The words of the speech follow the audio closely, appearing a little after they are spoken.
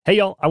Hey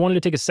y'all, I wanted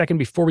to take a second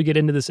before we get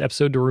into this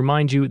episode to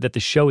remind you that the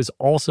show is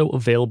also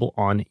available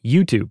on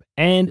YouTube.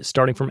 And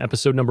starting from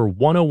episode number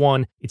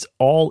 101, it's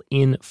all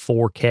in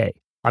 4K.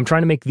 I'm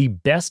trying to make the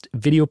best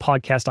video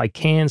podcast I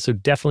can, so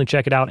definitely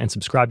check it out and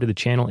subscribe to the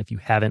channel if you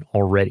haven't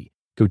already.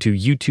 Go to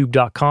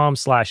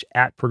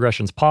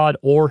youtube.com/@progressionspod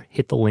or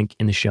hit the link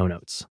in the show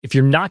notes. If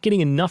you're not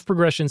getting enough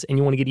progressions and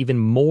you want to get even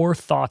more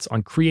thoughts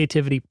on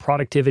creativity,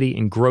 productivity,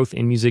 and growth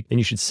in music, then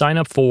you should sign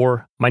up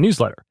for my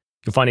newsletter.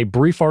 You'll find a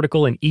brief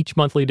article in each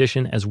monthly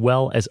edition, as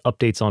well as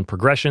updates on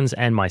progressions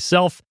and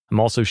myself. I'm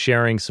also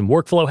sharing some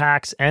workflow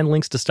hacks and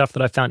links to stuff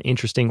that I found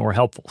interesting or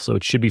helpful, so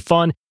it should be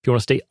fun. If you want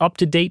to stay up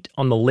to date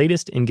on the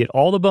latest and get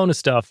all the bonus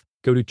stuff,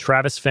 go to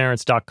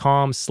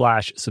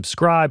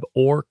travisference.com/subscribe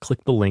or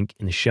click the link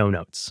in the show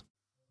notes.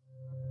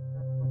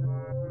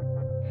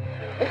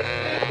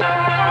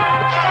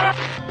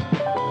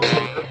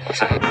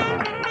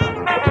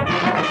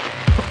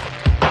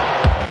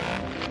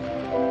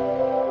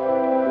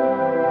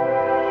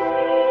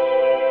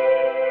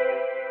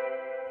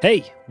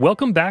 Hey,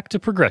 welcome back to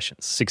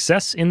Progressions,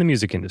 Success in the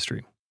Music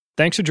Industry.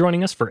 Thanks for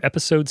joining us for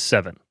episode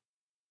 7.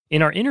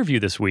 In our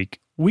interview this week,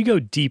 we go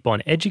deep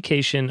on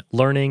education,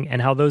 learning,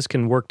 and how those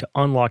can work to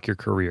unlock your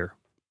career.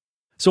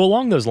 So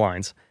along those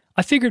lines,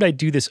 I figured I'd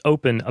do this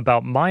open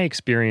about my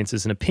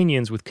experiences and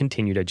opinions with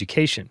continued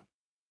education.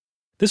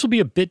 This will be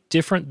a bit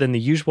different than the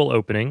usual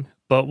opening,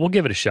 but we'll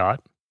give it a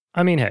shot.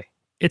 I mean, hey,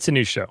 it's a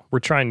new show. We're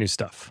trying new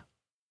stuff.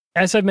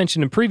 As I've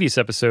mentioned in previous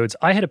episodes,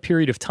 I had a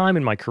period of time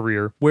in my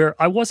career where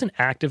I wasn't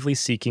actively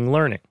seeking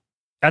learning.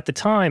 At the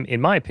time, in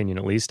my opinion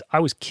at least, I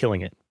was killing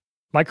it.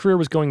 My career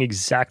was going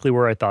exactly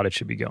where I thought it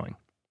should be going.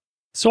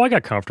 So I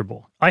got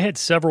comfortable. I had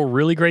several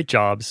really great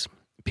jobs,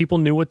 people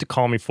knew what to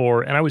call me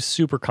for, and I was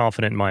super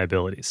confident in my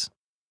abilities.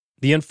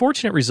 The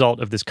unfortunate result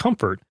of this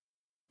comfort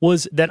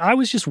was that I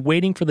was just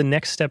waiting for the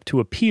next step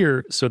to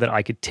appear so that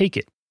I could take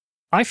it.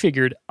 I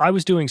figured I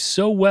was doing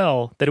so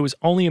well that it was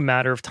only a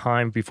matter of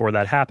time before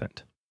that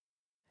happened.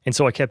 And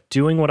so I kept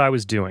doing what I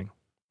was doing.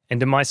 And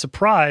to my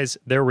surprise,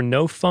 there were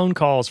no phone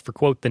calls for,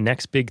 quote, the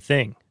next big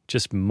thing,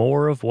 just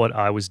more of what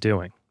I was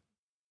doing.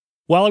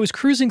 While I was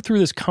cruising through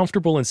this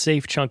comfortable and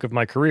safe chunk of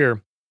my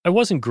career, I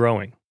wasn't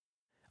growing.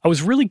 I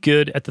was really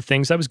good at the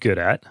things I was good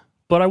at,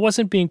 but I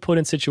wasn't being put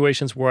in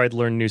situations where I'd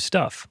learn new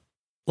stuff.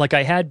 Like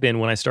I had been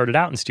when I started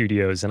out in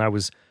studios and I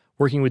was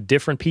working with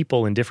different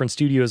people in different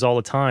studios all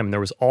the time, and there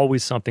was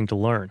always something to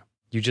learn.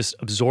 You just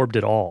absorbed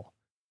it all.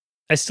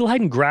 I still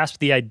hadn't grasped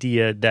the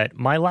idea that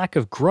my lack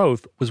of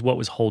growth was what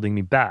was holding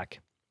me back.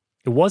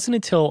 It wasn't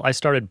until I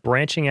started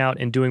branching out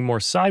and doing more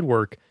side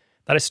work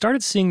that I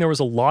started seeing there was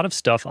a lot of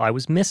stuff I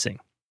was missing.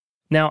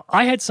 Now,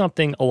 I had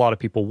something a lot of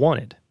people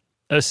wanted,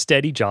 a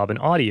steady job in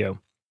audio,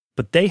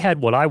 but they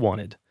had what I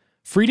wanted,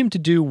 freedom to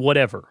do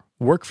whatever,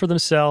 work for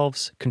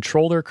themselves,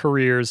 control their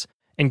careers,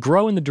 and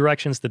grow in the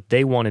directions that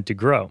they wanted to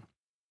grow.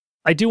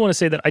 I do want to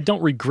say that I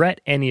don't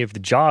regret any of the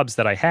jobs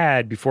that I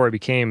had before I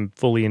became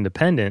fully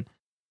independent.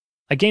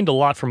 I gained a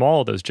lot from all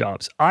of those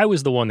jobs. I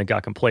was the one that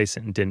got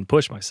complacent and didn't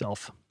push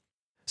myself.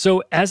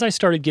 So as I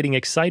started getting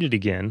excited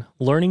again,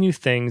 learning new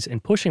things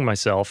and pushing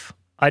myself,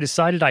 I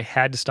decided I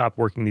had to stop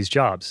working these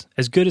jobs,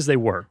 as good as they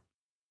were.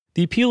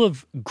 The appeal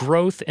of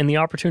growth and the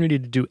opportunity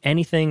to do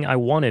anything I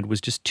wanted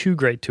was just too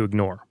great to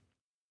ignore.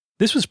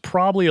 This was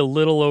probably a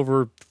little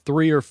over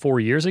 3 or 4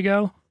 years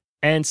ago,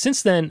 and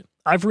since then,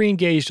 I've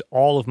re-engaged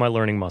all of my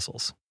learning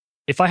muscles.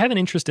 If I have an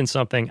interest in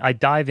something, I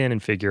dive in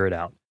and figure it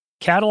out.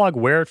 Catalog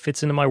where it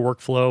fits into my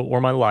workflow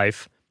or my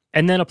life,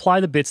 and then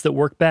apply the bits that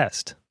work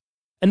best.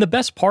 And the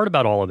best part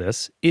about all of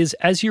this is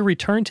as you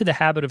return to the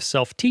habit of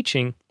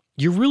self-teaching,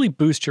 you really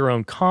boost your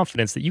own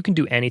confidence that you can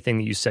do anything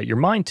that you set your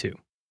mind to.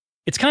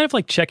 It's kind of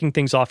like checking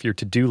things off your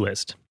to-do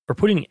list or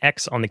putting an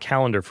X on the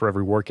calendar for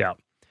every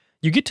workout.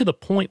 You get to the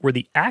point where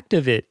the act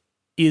of it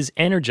is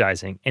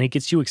energizing and it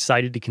gets you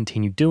excited to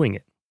continue doing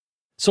it.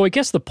 So I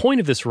guess the point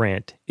of this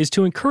rant is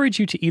to encourage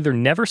you to either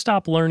never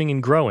stop learning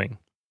and growing,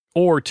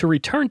 or to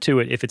return to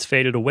it if it's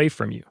faded away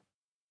from you.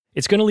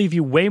 It's going to leave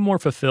you way more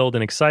fulfilled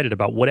and excited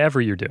about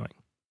whatever you're doing.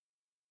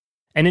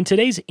 And in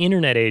today's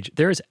internet age,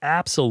 there is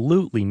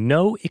absolutely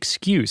no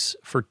excuse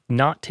for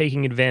not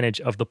taking advantage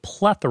of the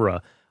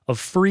plethora of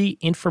free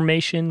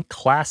information,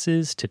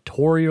 classes,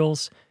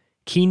 tutorials,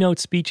 keynote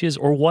speeches,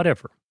 or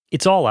whatever.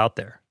 It's all out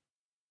there.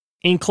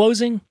 In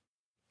closing,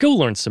 go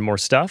learn some more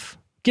stuff.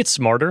 Get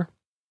smarter.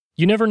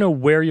 You never know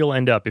where you'll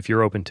end up if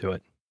you're open to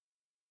it.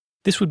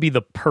 This would be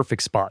the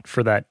perfect spot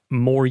for that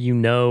more you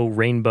know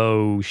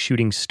rainbow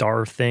shooting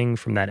star thing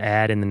from that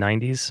ad in the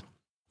 90s.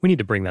 We need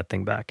to bring that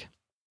thing back.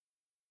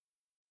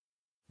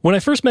 When I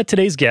first met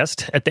today's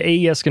guest at the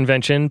AES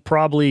convention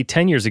probably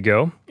 10 years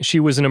ago, she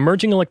was an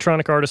emerging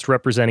electronic artist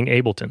representing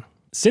Ableton.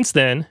 Since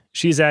then,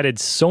 she's added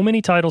so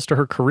many titles to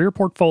her career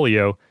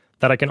portfolio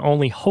that I can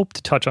only hope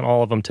to touch on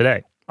all of them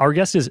today. Our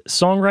guest is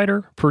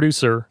songwriter,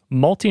 producer,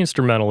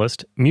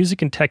 multi-instrumentalist,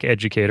 music and tech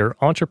educator,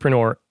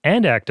 entrepreneur,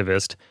 and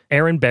activist,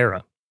 Aaron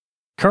Bara.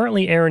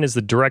 Currently, Aaron is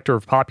the director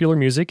of popular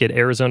music at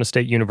Arizona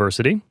State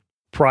University.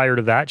 Prior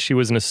to that, she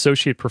was an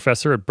associate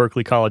professor at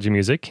Berklee College of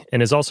Music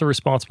and is also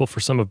responsible for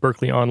some of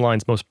Berklee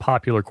Online's most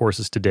popular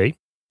courses to date.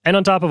 And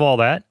on top of all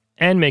that,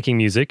 and making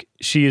music,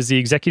 she is the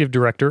executive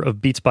director of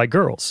Beats by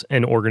Girls,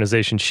 an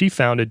organization she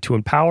founded to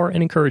empower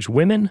and encourage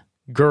women,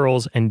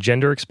 girls, and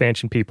gender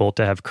expansion people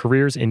to have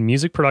careers in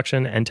music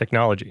production and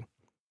technology.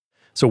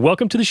 So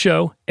welcome to the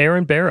show,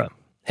 Erin Barra.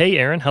 Hey,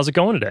 Erin, how's it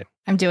going today?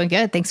 I'm doing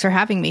good. Thanks for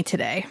having me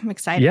today. I'm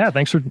excited. Yeah,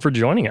 thanks for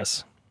joining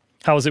us.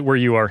 How is it where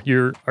you are?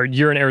 You're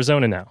in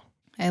Arizona now.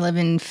 I live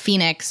in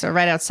Phoenix, or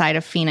right outside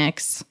of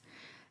Phoenix.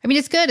 I mean,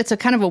 it's good. It's a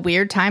kind of a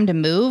weird time to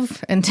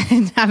move and to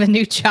have a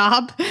new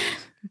job.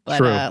 But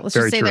true. Let's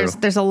Very just say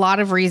true. there's a lot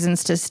of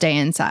reasons to stay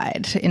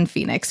inside in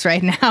Phoenix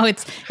right now.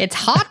 It's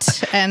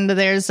hot, and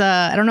there's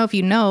I don't know if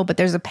you know, but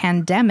there's a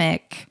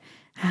pandemic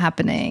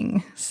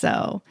happening.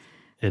 So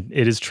it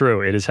is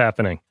true. It is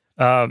happening.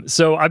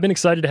 So I've been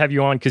excited to have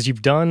you on because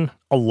you've done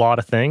a lot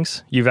of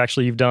things.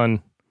 You've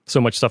done so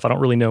much stuff. I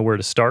don't really know where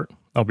to start,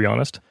 I'll be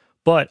honest.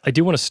 But I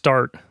do want to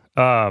start.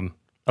 I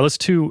was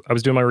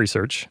doing my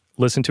research,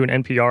 listened to an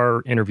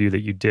NPR interview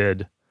that you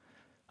did,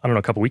 I don't know,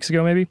 a couple weeks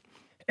ago maybe.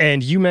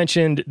 And you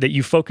mentioned that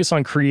you focus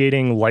on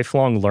creating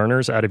lifelong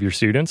learners out of your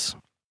students.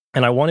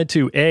 And I wanted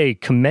to,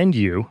 commend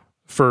you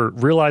for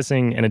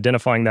realizing and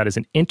identifying that as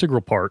an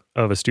integral part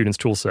of a student's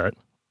tool set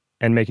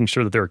and making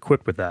sure that they're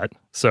equipped with that.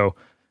 So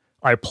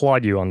I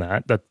applaud you on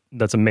that.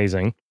 That's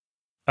amazing.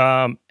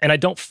 And I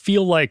don't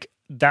feel like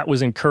that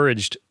was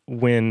encouraged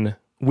when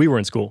we were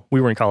in school.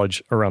 We were in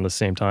college at the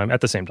same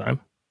time.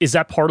 Is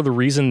that part of the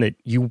reason that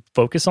you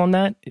focus on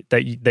that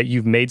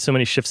you've made so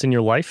many shifts in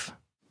your life?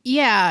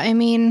 yeah, I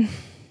mean,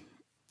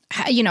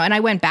 and I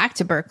went back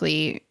to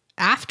Berklee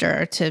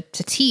after to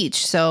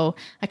teach. So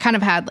I kind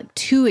of had like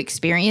two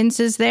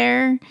experiences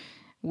there,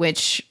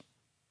 which,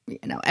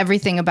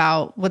 everything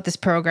about what this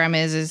program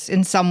is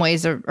in some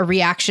ways a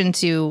reaction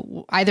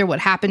to either what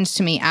happened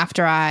to me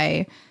after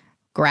I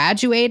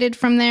graduated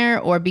from there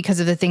or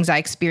because of the things I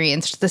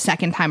experienced the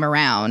second time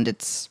around.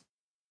 It's,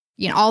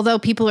 although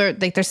people are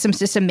like, there's some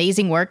just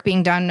amazing work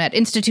being done at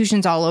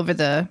institutions all over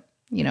the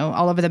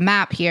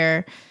map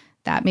here,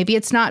 that maybe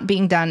it's not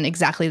being done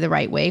exactly the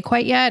right way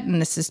quite yet.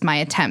 And this is my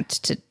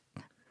attempt to,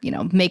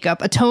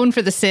 atone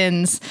for the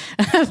sins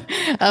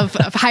of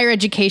higher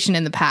education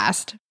in the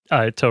past.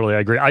 I totally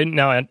agree.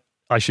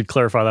 I should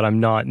clarify that I'm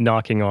not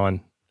knocking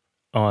on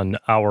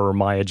our or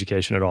my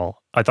education at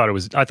all. I thought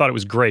it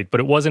was great, but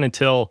it wasn't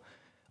until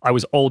I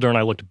was older and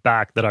I looked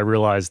back that I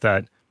realized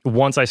that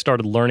once I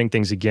started learning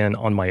things again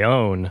on my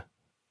own,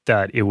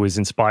 that it was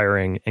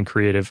inspiring and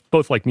creative,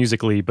 both like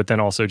musically, but then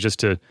also just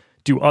to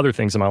do other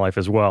things in my life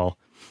as well.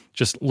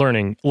 Just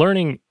learning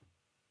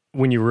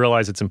when you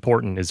realize it's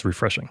important is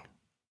refreshing.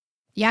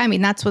 Yeah, I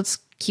mean, that's what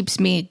keeps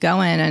me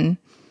going. And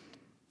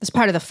that's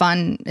part of the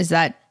fun is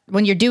that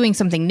when you're doing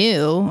something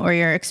new or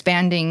you're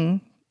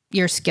expanding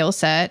your skill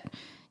set,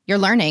 you're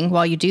learning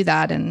while you do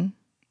that. And,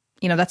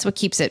 that's what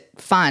keeps it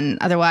fun.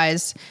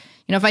 Otherwise,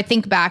 if I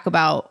think back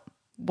about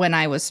when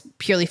I was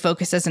purely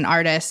focused as an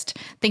artist,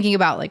 thinking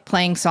about like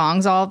playing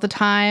songs all the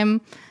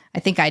time, I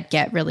think I'd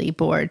get really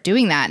bored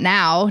doing that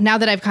now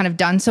that I've kind of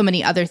done so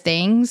many other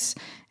things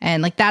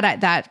and like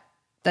that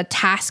the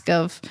task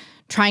of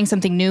trying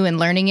something new and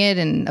learning it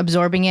and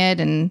absorbing it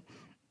and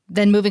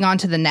then moving on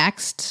to the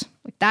next,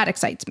 like that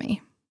excites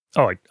me.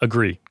 Oh, I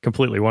agree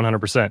completely,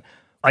 100%.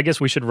 I guess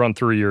we should run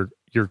through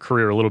your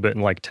career a little bit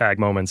in like tag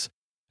moments.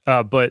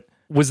 But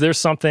was there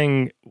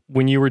something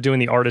when you were doing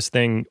the artist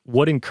thing,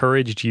 what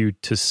encouraged you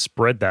to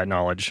spread that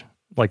knowledge?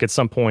 Like at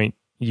some point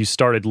you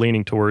started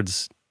leaning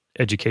towards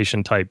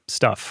education type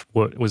stuff.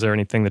 Was there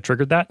anything that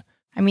triggered that?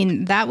 I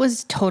mean, that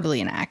was totally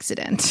an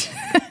accident.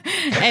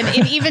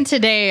 and even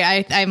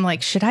today, I'm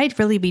like, should I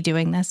really be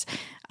doing this?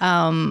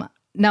 No,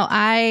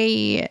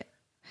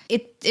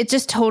 it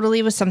just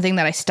totally was something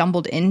that I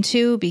stumbled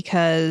into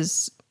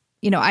because,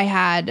 I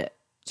had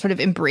sort of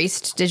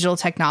embraced digital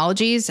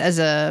technologies as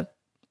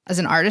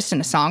an artist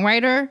and a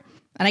songwriter.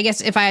 And I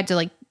guess if I had to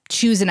like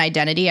choose an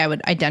identity, I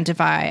would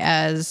identify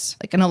as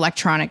like an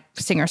electronic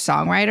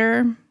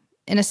singer-songwriter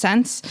in a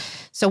sense.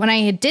 So when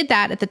I did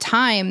that at the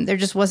time, there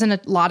just wasn't a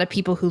lot of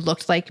people who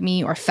looked like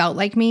me or felt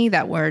like me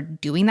that were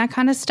doing that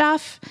kind of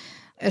stuff,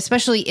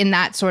 especially in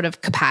that sort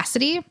of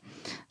capacity.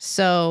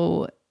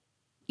 So,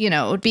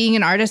 being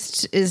an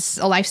artist is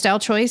a lifestyle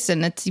choice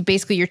and it's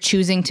basically you're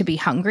choosing to be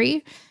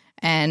hungry.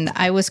 And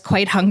I was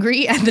quite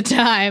hungry at the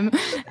time.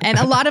 And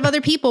a lot of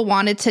other people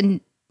wanted to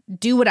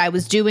do what I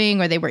was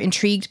doing or they were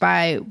intrigued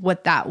by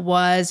what that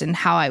was and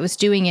how I was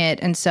doing it.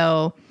 And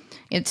so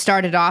it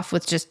started off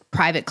with just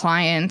private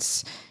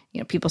clients,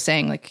 people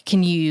saying like,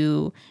 can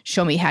you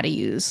show me how to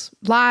use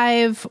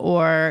Live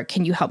or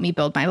can you help me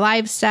build my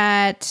live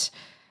set?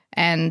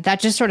 And that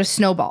just sort of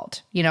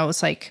snowballed.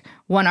 It's like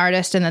one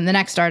artist and then the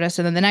next artist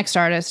and then the next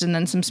artist and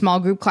then some small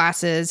group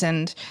classes.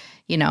 And,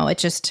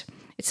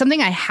 it's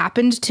something I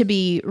happened to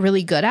be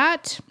really good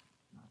at,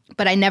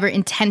 but I never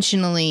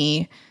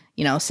intentionally,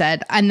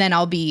 said, and then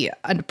I'll be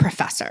a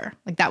professor.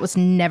 Like that was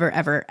never,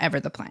 ever, ever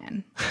the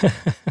plan.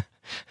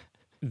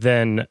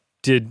 Then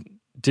did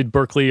did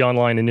Berklee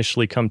Online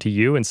initially come to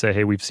you and say,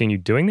 hey, we've seen you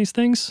doing these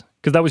things?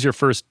 Because that was your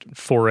first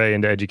foray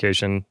into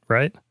education,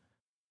 right?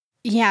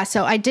 Yeah,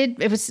 so I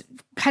did. It was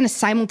kind of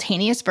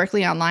simultaneous.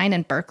 Berklee Online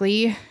and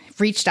Berklee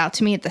reached out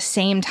to me at the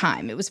same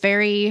time. It was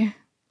very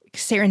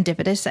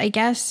serendipitous, I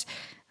guess.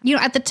 You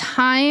know, at the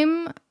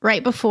time,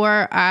 right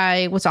before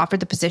I was offered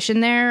the position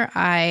there,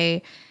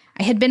 I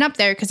had been up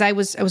there because I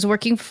was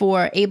working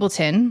for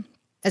Ableton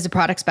as a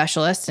product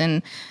specialist,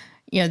 and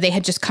you know, they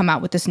had just come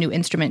out with this new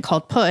instrument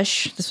called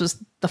Push. This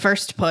was the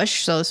first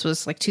Push, so this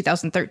was like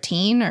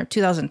 2013 or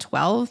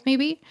 2012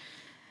 maybe.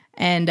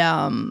 And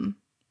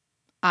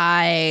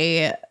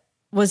I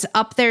was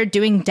up there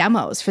doing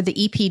demos for the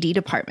EPD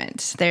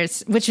department.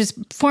 Which is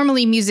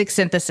formerly music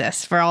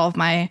synthesis for all of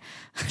my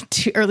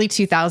early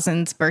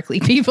 2000s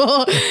Berklee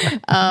people.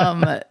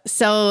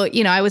 So,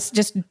 you know, I was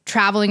just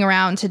traveling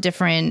around to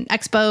different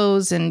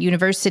expos and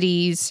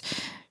universities,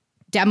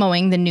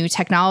 demoing the new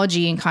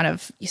technology and kind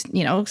of,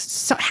 you know,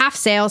 half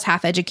sales,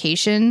 half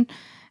education.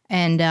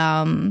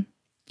 And,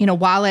 you know,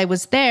 while I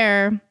was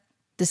there,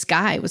 this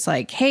guy was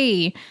like,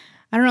 hey,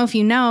 I don't know if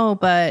you know,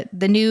 but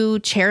the new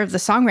chair of the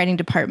songwriting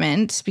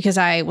department, because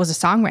I was a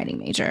songwriting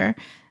major,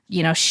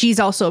 you know, she's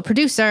also a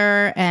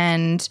producer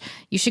and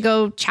you should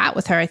go chat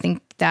with her. I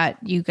think that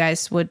you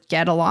guys would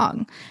get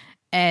along.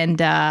 And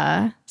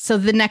so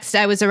the next,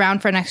 I was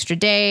around for an extra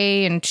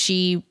day and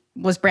she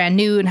was brand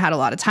new and had a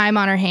lot of time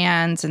on her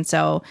hands. And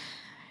so,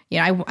 you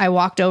know, I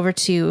walked over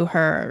to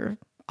her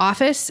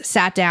office,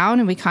 sat down,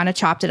 and we kind of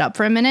chopped it up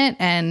for a minute.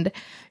 And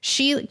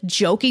she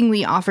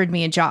jokingly offered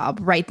me a job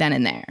right then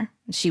and there.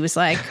 She was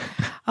like,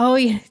 oh,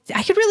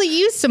 I could really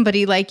use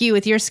somebody like you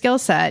with your skill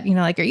set. You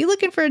know, like, are you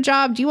looking for a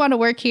job? Do you want to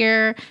work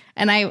here?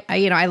 And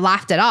I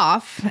laughed it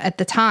off at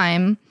the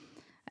time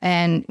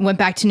and went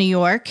back to New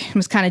York and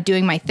was kind of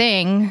doing my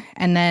thing.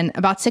 And then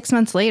about 6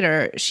 months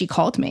later, she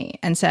called me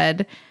and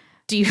said,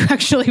 do you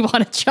actually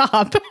want a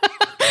job?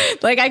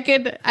 Like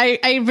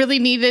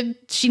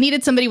she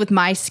needed somebody with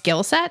my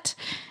skill set.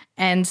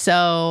 And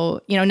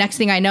so, you know, next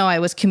thing I know, I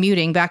was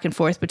commuting back and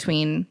forth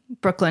between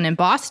Brooklyn and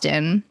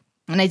Boston.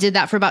 And I did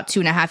that for about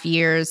 2.5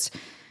 years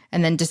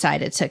and then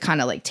decided to kind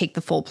of like take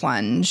the full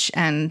plunge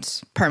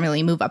and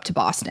permanently move up to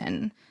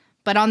Boston.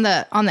 But on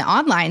the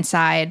online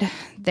side,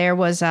 there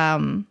was,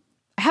 I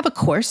have a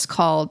course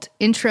called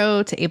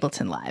Intro to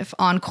Ableton Live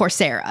on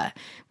Coursera,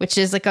 which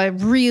is like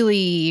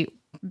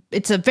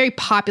it's a very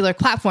popular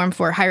platform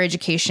for higher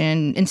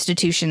education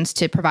institutions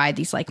to provide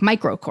these like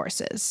micro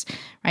courses,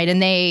 right?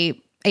 And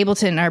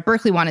Ableton or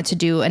Berklee wanted to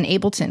do an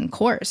Ableton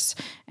course.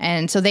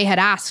 And so they had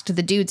asked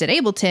the dudes at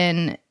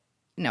Ableton,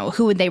 you know,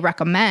 who would they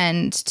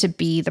recommend to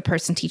be the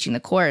person teaching the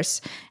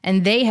course?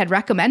 And they had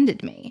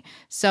recommended me.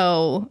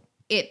 So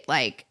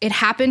it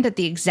happened at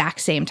the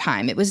exact same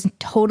time. It was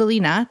totally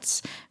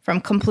nuts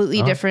from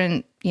completely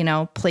different, you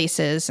know,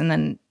 places. And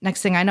then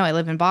next thing I know, I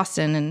live in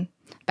Boston and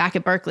back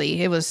at Berklee.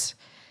 It was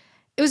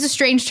a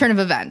strange turn of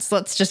events.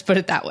 Let's just put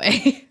it that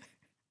way.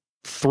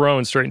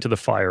 Thrown straight into the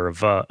fire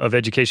of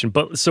education.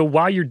 But so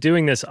while you're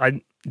doing this,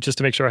 just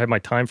to make sure I have my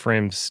time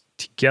frames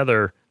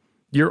together,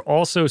 you're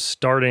also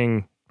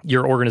starting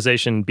your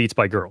organization Beats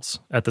by Girls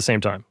at the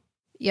same time.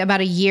 Yeah,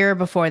 about a year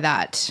before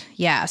that.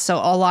 Yeah, so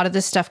a lot of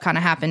this stuff kind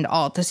of happened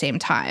all at the same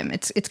time.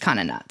 It's kind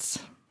of nuts.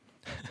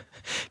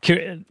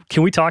 Can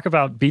we talk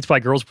about Beats by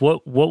Girls?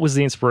 What was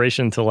the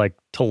inspiration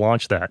to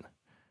launch that?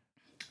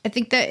 I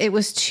think that it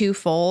was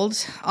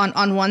twofold.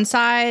 On one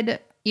side,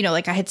 you know,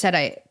 like I had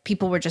said,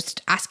 people were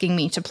just asking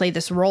me to play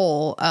this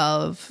role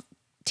of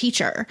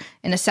teacher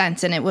in a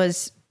sense. And it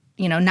was,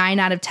 you know, 9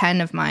 out of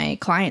 10 of my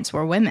clients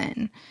were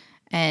women.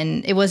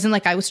 And it wasn't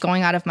like I was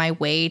going out of my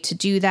way to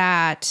do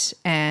that.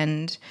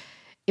 And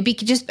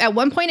just at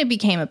one point, it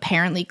became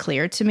apparently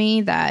clear to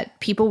me that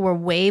people were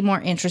way more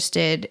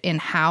interested in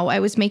how I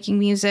was making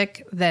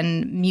music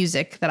than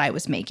music that I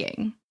was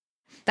making.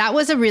 That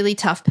was a really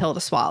tough pill to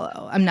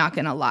swallow. I'm not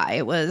going to lie.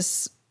 It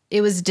was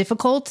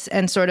difficult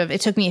and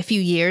it took me a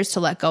few years to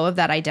let go of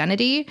that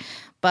identity.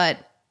 But,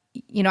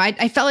 you know,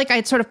 I felt like I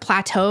had sort of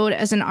plateaued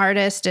as an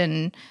artist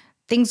and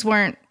things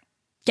weren't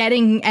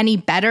getting any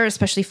better,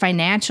 especially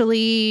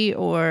financially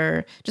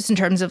or just in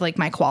terms of like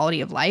my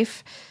quality of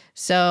life.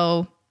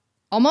 So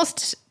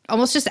almost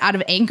just out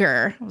of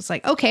anger, I was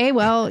like, okay,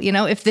 well, you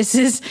know, if this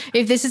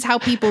is how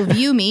people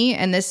view me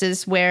and this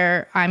is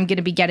where I'm going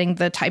to be getting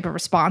the type of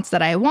response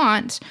that I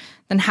want,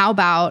 then how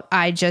about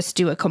I just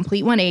do a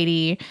complete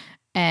 180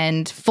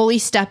 and fully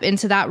step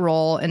into that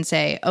role and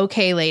say,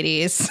 okay,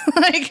 ladies,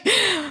 like,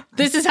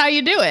 this is how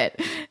you do it.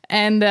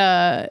 And,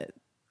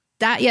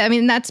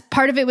 that's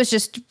part of it was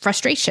just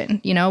frustration,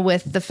 you know,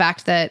 with the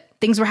fact that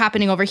things were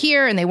happening over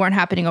here and they weren't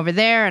happening over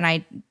there. And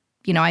I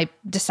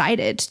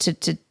decided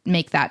to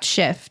make that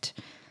shift.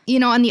 You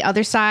know, on the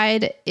other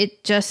side,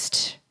 it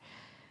just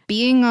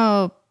being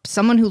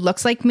someone who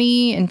looks like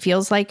me and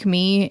feels like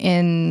me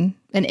in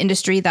an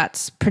industry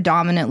that's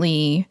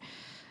predominantly,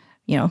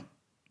 you know,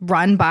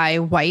 run by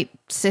white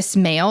cis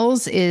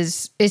males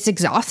it's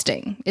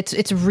exhausting.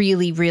 It's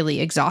really, really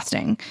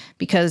exhausting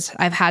because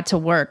I've had to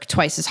work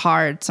twice as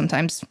hard,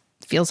 sometimes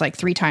feels like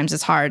 3 times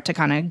as hard to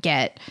kind of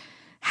get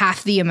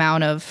half the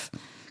amount of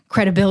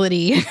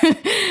credibility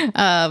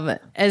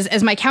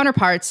as my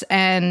counterparts.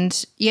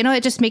 And,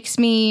 it just makes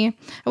me,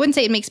 I wouldn't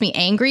say it makes me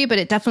angry, but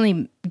it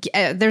definitely,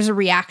 there's a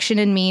reaction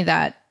in me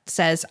that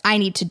says I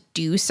need to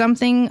do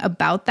something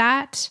about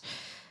that.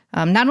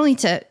 Not only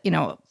to,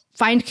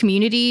 find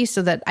community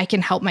so that I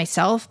can help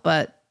myself,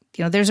 but,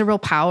 there's a real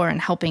power in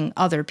helping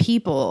other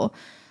people.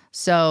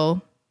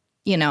 So,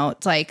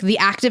 it's like the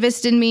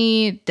activist in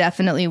me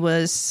definitely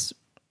was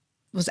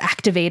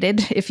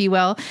activated, if you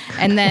will.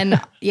 And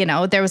then,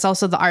 there was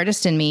also the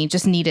artist in me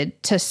just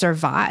needed to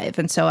survive.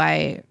 And so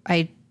I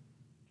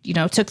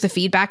took the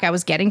feedback I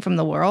was getting from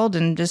the world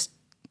and just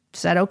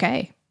said,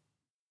 okay.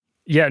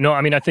 Yeah, no,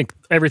 I mean, I think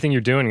everything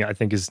you're doing, I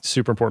think is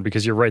super important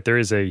because you're right. There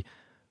is a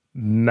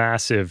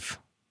massive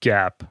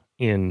gap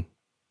in,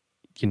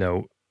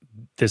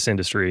 this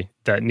industry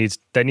that needs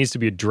to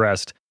be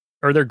addressed.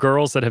 Are there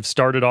girls that have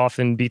started off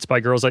in Beats by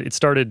Girls? It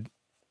started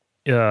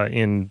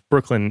in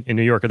Brooklyn, in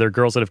New York. Are there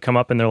girls that have come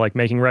up and they're like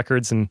making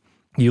records and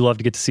you love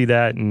to get to see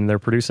that and they're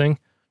producing?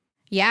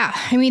 Yeah.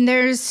 I mean,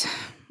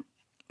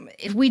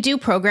 we do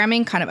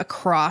programming kind of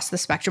across the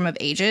spectrum of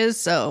ages.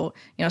 So,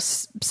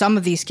 some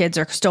of these kids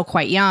are still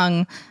quite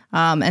young.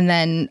 And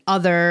then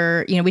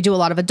we do a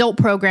lot of adult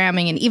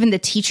programming and even the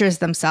teachers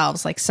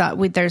themselves. Like,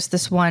 there's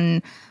this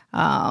one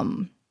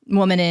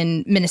woman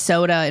in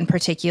Minnesota in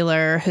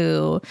particular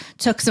who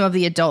took some of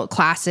the adult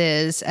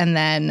classes and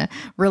then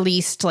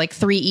released like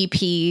 3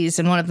 EPs,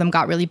 and one of them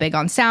got really big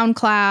on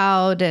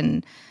SoundCloud.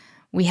 And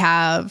we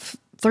have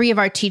 3 of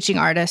our teaching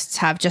artists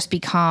have just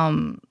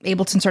become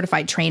Ableton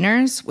certified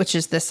trainers, which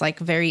is this like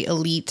very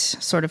elite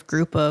sort of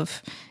group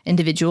of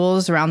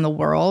individuals around the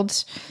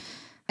world.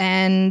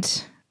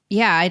 And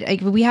yeah,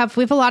 we have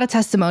a lot of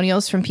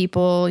testimonials from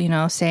people,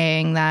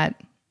 saying that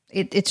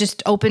it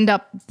just opened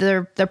up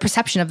their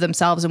perception of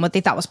themselves and what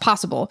they thought was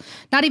possible.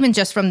 Not even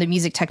just from the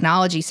music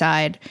technology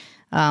side,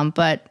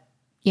 but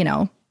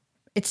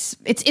it's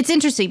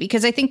interesting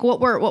because I think what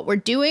we're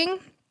doing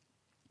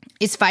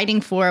is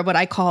fighting for what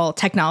I call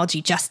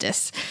technology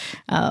justice.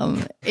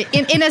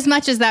 In as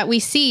much as that we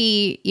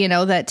see,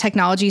 that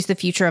technology is the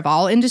future of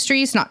all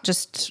industries, not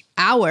just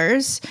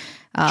ours.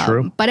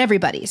 But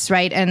everybody's,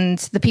 right? And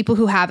the people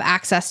who have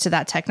access to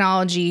that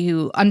technology,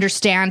 who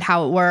understand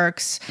how it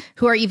works,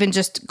 who are even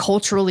just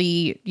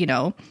culturally,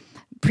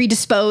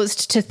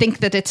 predisposed to think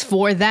that it's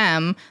for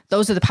them,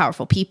 those are the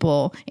powerful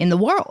people in the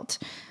world.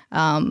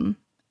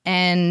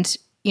 And,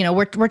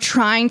 we're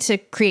trying to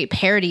create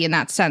parity in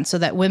that sense so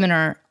that women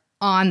are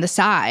on the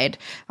side,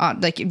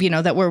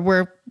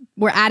 that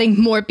we're adding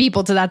more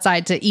people to that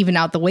side to even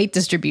out the weight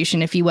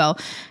distribution, if you will.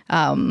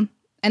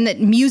 And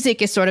that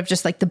music is sort of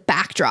just like the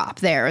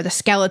backdrop there, or the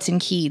skeleton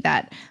key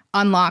that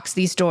unlocks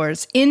these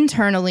doors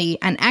internally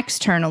and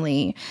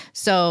externally.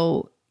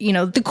 So,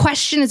 the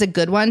question is a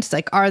good one. It's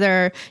like, are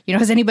there,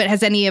 has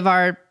any of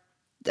our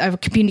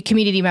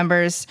community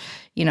members,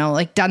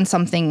 like done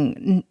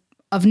something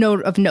of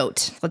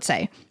note, let's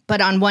say.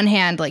 But on one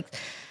hand, like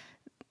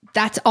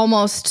that's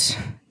almost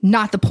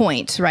not the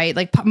point, right?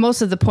 Like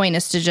most of the point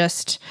is to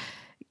just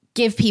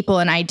give people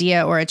an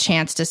idea or a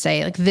chance to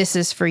say, like, this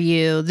is for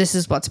you. This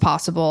is what's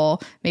possible.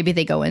 Maybe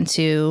they go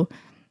into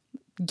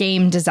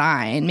game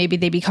design. Maybe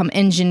they become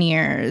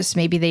engineers.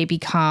 Maybe they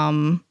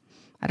become,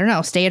 I don't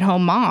know,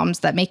 stay-at-home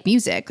moms that make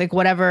music. Like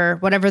whatever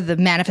the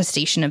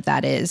manifestation of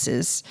that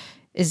is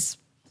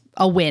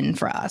a win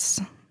for us.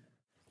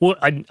 Well,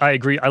 I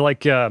agree. I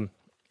like, I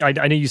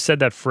know you said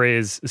that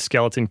phrase,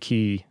 skeleton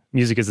key,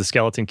 music is the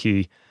skeleton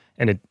key.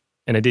 And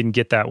I didn't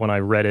get that when I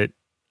read it,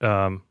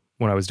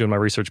 when I was doing my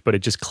research, but it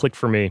just clicked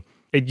for me.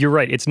 You're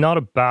right. It's not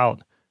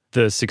about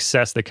the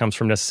success that comes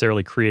from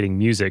necessarily creating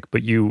music,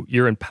 but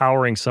you're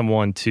empowering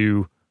someone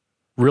to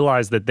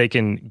realize that they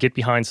can get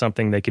behind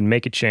something, they can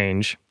make a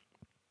change,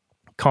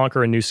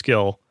 conquer a new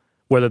skill,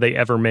 whether they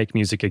ever make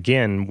music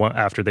again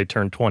after they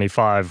turn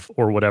 25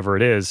 or whatever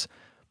it is.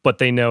 But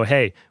they know,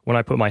 hey, when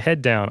I put my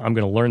head down, I'm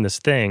going to learn this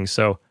thing.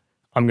 So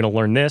I'm going to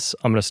learn this.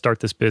 I'm going to start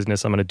this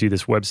business. I'm going to do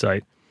this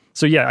website.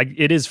 So yeah,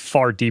 it is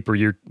far deeper.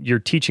 You're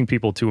teaching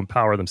people to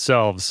empower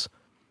themselves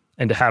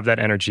and to have that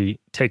energy,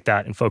 take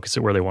that and focus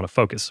it where they want to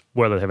focus.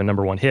 Whether they have a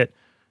number 1 hit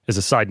is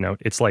a side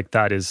note. It's like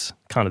that is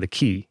kind of the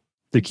key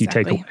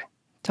takeaway.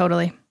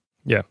 Totally.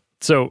 Yeah.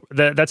 So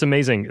that's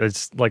amazing.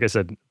 It's like I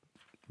said,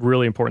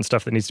 really important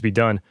stuff that needs to be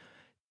done.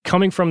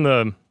 Coming from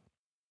a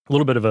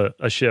little bit of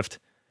a shift,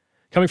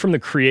 coming from the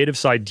creative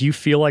side, do you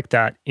feel like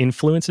that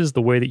influences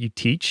the way that you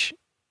teach?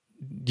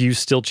 Do you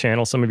still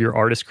channel some of your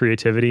artist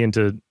creativity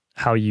into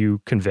how you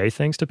convey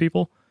things to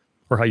people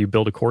or how you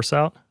build a course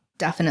out?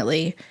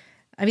 Definitely.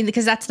 I mean,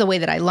 because that's the way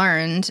that I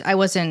learned. I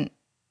wasn't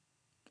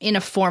in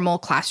a formal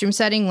classroom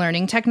setting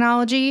learning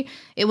technology.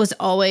 It was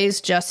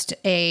always just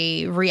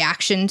a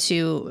reaction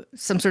to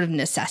some sort of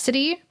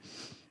necessity.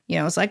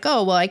 It's like,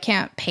 oh, well, I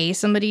can't pay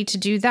somebody to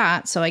do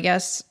that, so I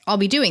guess I'll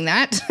be doing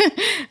that.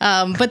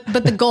 But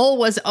the goal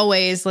was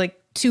always like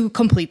to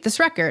complete this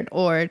record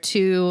or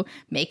to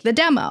make the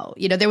demo.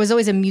 There was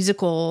always a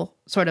musical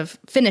sort of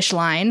finish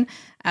line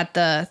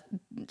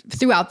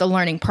throughout the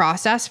learning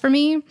process for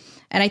me.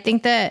 And I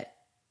think that,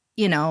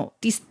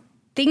 these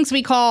things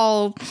we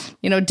call,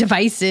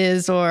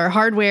 devices or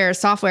hardware,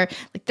 software,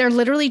 like they're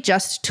literally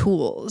just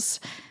tools.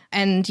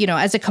 And,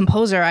 as a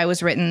composer, I was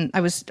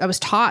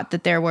taught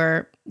that there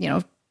were,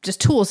 just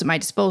tools at my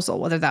disposal,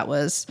 whether that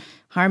was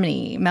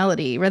harmony,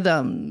 melody,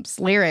 rhythms,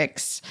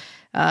 lyrics.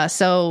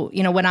 So,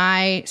 when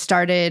I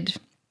started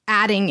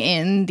adding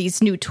in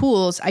these new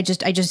tools, I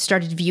just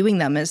started viewing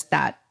them as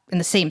that in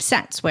the same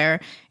sense,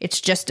 where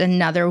it's just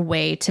another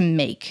way to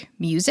make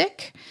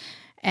music.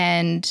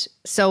 And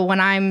so when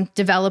I'm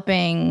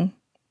developing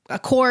a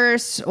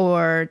course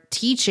or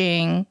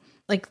teaching,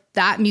 like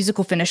that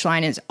musical finish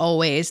line is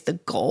always the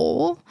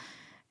goal.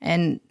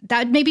 And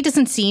that maybe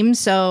doesn't seem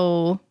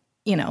so,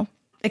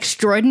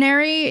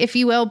 extraordinary, if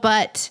you will,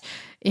 but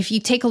if you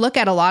take a look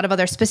at a lot of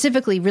other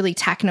specifically really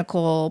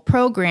technical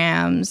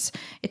programs,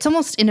 it's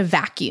almost in a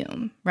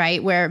vacuum,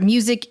 right? Where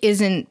music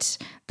isn't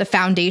the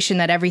foundation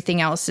that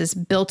everything else is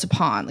built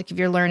upon. Like if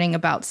you're learning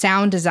about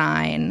sound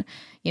design,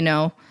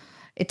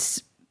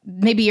 it's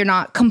maybe you're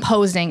not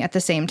composing at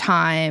the same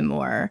time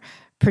or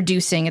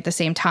producing at the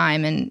same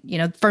time. And,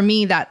 for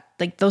me, that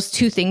like those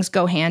two things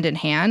go hand in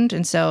hand.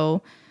 And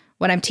so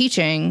when I'm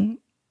teaching,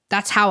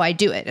 that's how I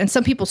do it. And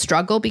some people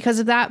struggle because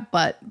of that,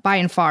 but by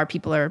and far,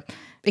 people are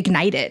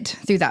ignited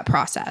through that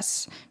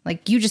process.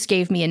 Like you just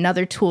gave me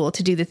another tool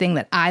to do the thing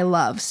that I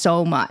love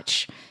so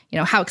much.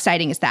 How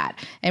exciting is that?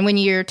 And when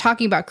you're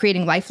talking about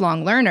creating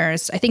lifelong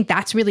learners, I think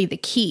that's really the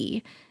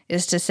key,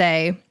 is to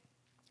say,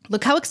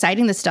 look how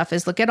exciting this stuff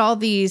is. Look at all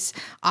these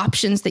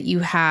options that you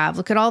have.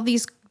 Look at all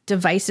these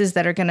devices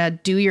that are going to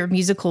do your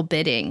musical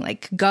bidding.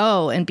 Like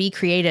go and be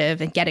creative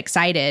and get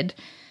excited.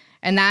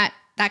 And that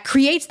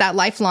creates that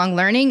lifelong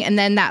learning. And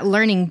then that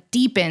learning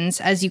deepens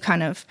as you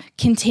kind of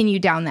continue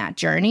down that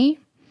journey.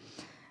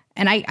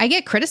 And I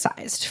get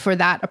criticized for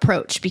that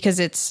approach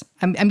because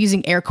I'm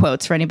using air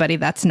quotes for anybody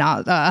that's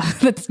not,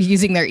 that's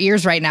using their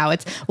ears right now.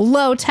 It's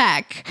low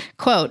tech,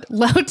 quote,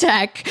 low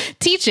tech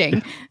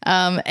teaching.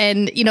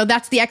 And,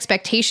 that's the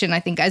expectation,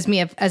 I think,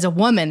 as a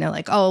woman. They're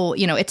like, oh,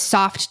 it's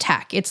soft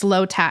tech, it's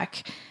low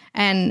tech.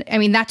 And I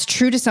mean, that's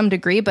true to some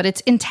degree, but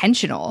it's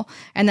intentional.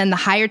 And then the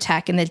higher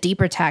tech and the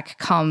deeper tech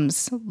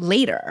comes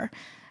later.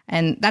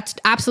 And that's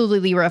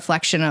absolutely a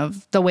reflection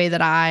of the way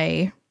that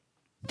I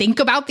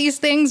think about these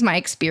things, my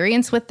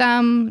experience with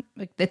them.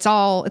 It's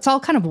all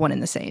kind of one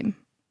and the same.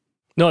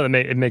 No,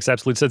 it makes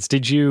absolute sense.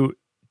 Did you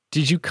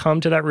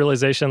come to that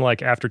realization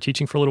like after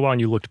teaching for a little while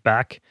and you looked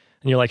back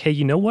and you're like, hey,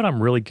 you know what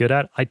I'm really good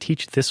at? I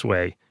teach this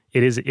way.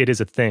 It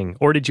is a thing.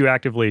 Or did you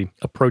actively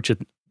approach it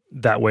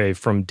that way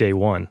from day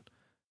one?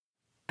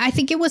 I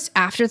think it was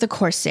after the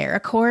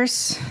Coursera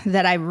course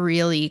that I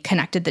really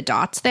connected the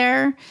dots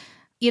there.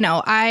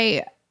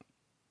 I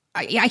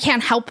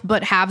can't help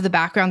but have the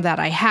background that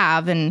I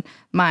have, and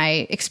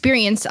my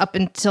experience up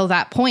until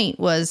that point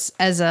was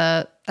as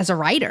a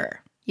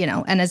writer,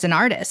 and as an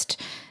artist.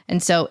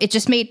 And so it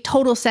just made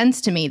total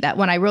sense to me that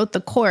when I wrote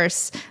the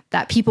course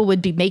that people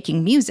would be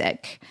making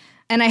music.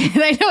 And I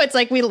know it's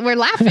like we're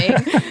laughing,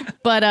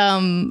 but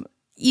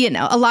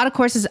a lot of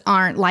courses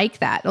aren't like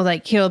that. Or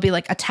like it'll be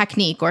like a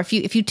technique, or if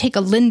you take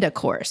a Lynda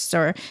course,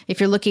 or if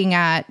you're looking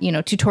at,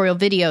 tutorial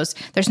videos,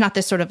 there's not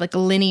this sort of like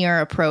linear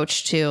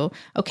approach to,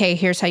 okay,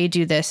 here's how you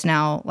do this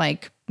now,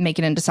 like make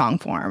it into song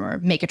form or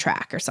make a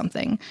track or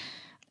something.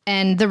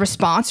 And the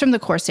response from the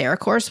Coursera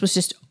course was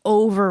just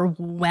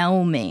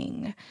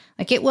overwhelming.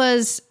 Like it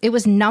was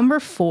number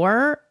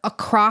 4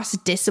 across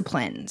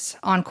disciplines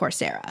on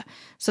Coursera.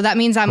 So that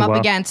means I'm up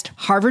against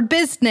Harvard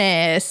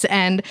Business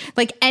and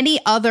like any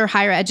other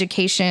higher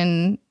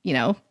education,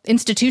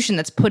 institution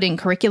that's putting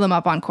curriculum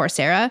up on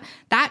Coursera.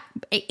 That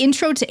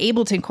Intro to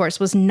Ableton course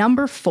was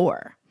number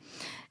 4.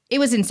 It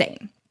was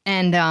insane.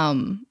 And,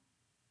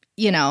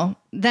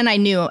 then I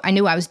knew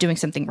I was doing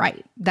something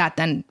right. Right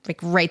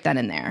then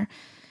and there.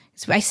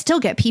 So I still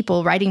get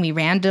people writing me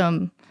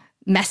random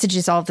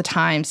messages all the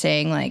time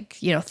saying like,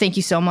 thank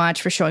you so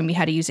much for showing me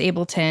how to use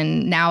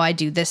Ableton. Now I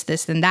do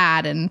this, and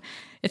that. And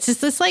it's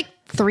just this like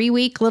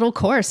 3-week little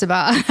course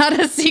about how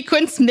to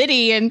sequence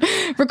MIDI and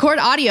record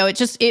audio.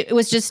 It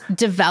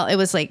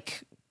was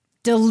like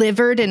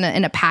delivered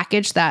in a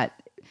package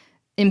that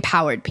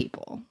empowered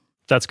people.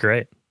 That's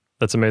great.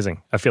 That's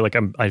amazing. I feel like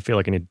I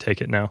need to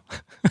take it now.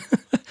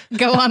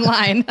 Go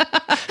online.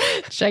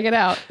 Check it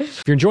out.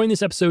 If you're enjoying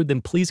this episode,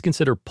 then please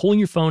consider pulling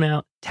your phone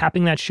out,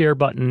 tapping that share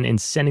button, and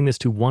sending this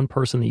to one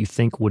person that you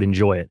think would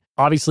enjoy it.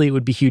 Obviously, it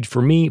would be huge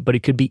for me, but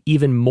it could be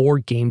even more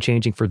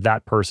game-changing for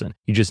that person.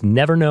 You just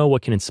never know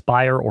what can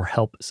inspire or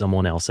help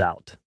someone else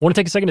out. I want to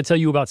take a second to tell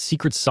you about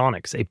Secret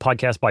Sonics, a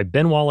podcast by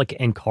Ben Wallach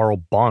and Carl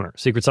Bonner.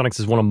 Secret Sonics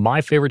is one of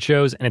my favorite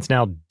shows, and it's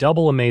now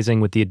double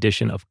amazing with the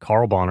addition of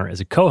Carl Bonner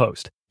as a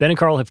co-host. Ben and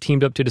Carl have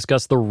teamed up to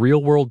discuss the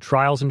real-world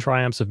trials and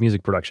triumphs of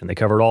music production. They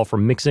cover it all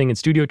from mixing and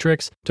studio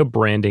tricks to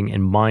branding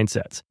and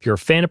mindsets. If you're a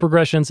fan of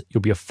Progressions, you'll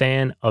be a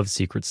fan of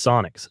Secret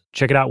Sonics.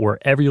 Check it out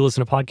wherever you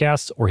listen to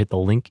podcasts or hit the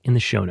link in the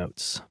show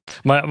notes.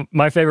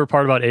 My favorite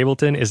part about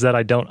Ableton is that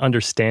I don't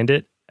understand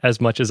it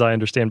as much as I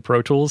understand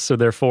Pro Tools, so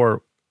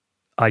therefore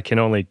I can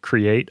only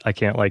create. I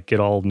can't get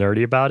all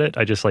nerdy about it.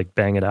 I just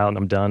bang it out and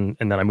I'm done,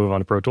 and then I move on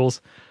to Pro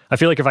Tools. I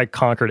feel like if I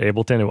conquered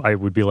Ableton, I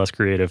would be less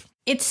creative.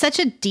 It's such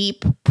a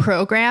deep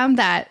program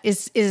that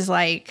is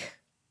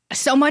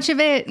so much of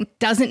it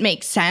doesn't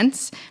make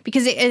sense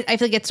because I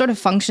feel like it sort of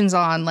functions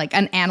on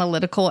an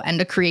analytical and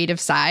a creative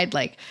side.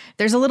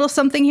 There's a little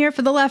something here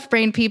for the left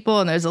brain people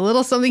and there's a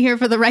little something here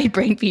for the right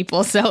brain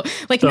people. So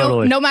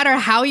totally. no matter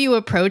how you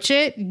approach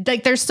it,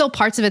 there's still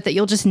parts of it that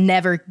you'll just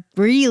never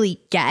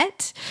really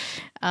get.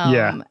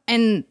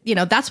 And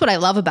that's what I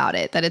love about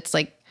it, that it's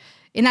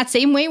in that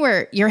same way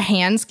where your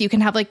hands, you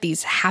can have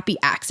these happy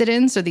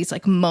accidents or these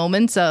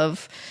moments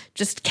of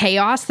just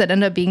chaos that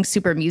end up being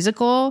super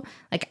musical.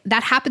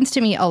 That happens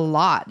to me a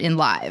lot in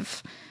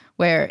live,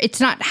 where it's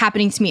not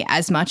happening to me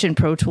as much in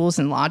Pro Tools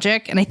and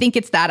Logic. And I think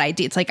it's that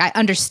idea. It's I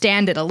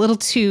understand it a little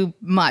too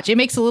much. It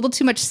makes a little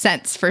too much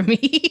sense for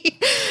me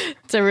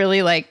to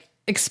really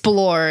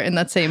explore in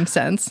that same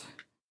sense.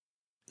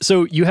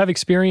 So you have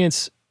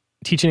experience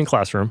teaching in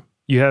classroom.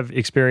 You have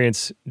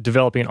experience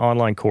developing an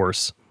online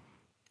course.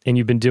 And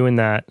you've been doing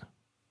that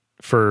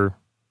for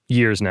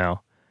years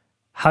now.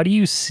 How do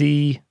you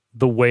see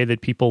the way that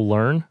people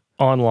learn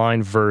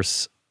online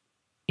versus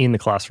in the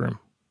classroom?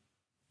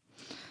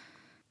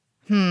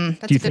 That's a good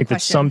question. Do you think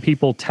that some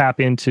people tap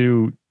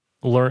into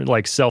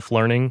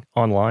self-learning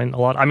online a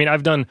lot? I mean,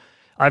 I've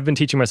been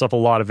teaching myself a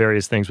lot of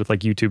various things with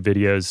YouTube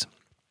videos,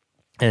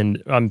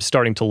 and I'm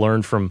starting to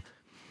learn from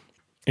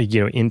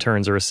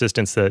interns or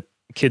assistants, that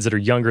kids that are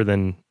younger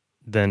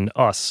than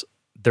us,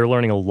 they're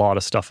learning a lot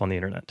of stuff on the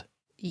internet.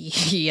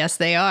 Yes,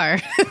 they are.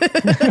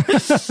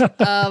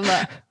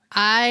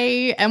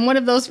 I am one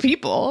of those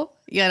people.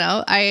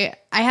 I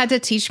had to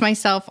teach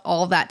myself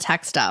all that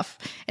tech stuff.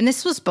 And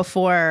this was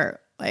before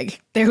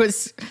there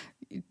was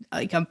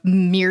a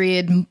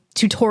myriad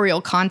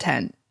tutorial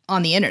content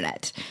on the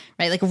internet,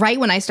 right? Right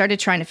when I started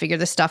trying to figure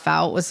this stuff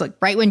out was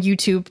right when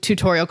YouTube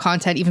tutorial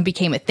content even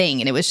became a thing.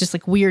 And it was just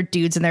weird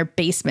dudes in their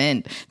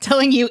basement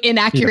telling you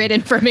inaccurate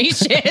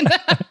information.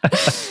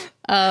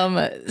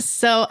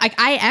 So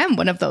I am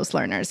one of those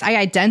learners. I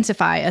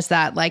identify as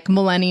that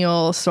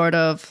millennial sort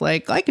of I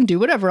can do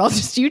whatever. I'll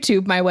just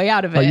YouTube my way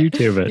out of it. I'll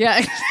YouTube it.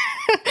 Yeah.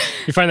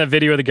 You find that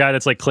video of the guy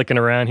that's clicking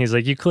around. He's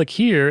you click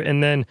here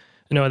and then,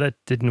 no, that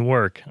didn't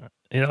work.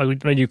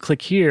 When you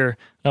click here,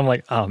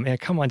 I'm oh man,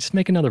 come on, just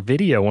make another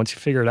video. Once you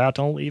figure it out,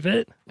 don't leave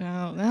it.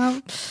 Oh,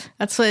 well,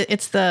 that's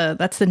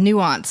the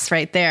nuance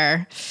right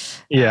there.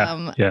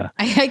 Yeah. Yeah.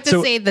 I like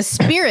to say the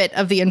spirit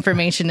of the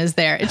information is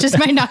there. It just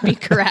might not be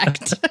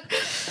correct.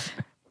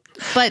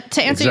 But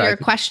to answer your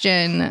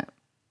question,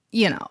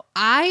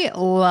 I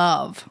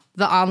love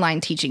the online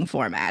teaching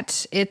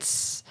format. It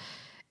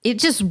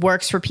just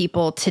works for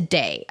people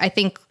today. I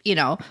think,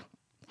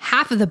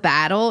 half of the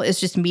battle is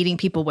just meeting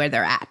people where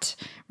they're at,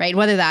 right?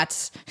 Whether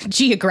that's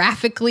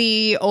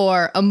geographically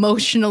or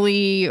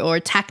emotionally or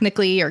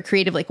technically or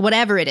creatively,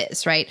 whatever it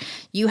is, right?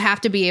 You have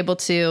to be able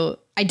to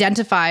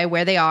identify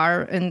where they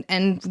are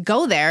and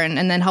go there and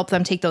then help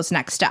them take those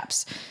next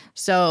steps.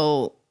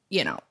 So,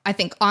 I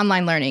think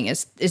online learning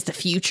is the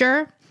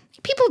future.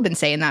 People have been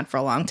saying that for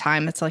a long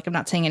time. It's I'm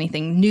not saying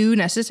anything new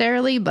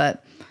necessarily,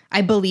 but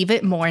I believe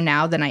it more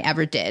now than I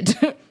ever did.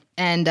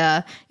 And,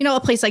 a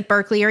place like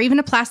Berkeley or even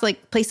a place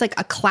like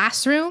a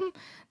classroom,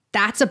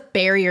 that's a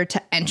barrier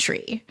to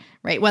entry,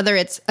 right? Whether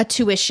it's a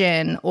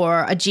tuition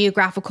or a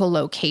geographical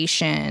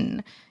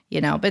location,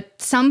 but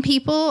some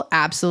people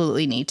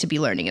absolutely need to be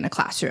learning in a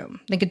classroom.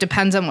 I think it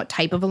depends on what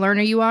type of a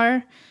learner you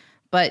are.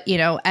 But,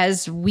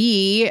 as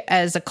we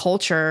as a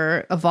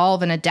culture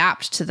evolve and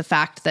adapt to the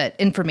fact that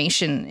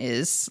information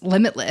is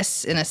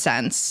limitless in a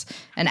sense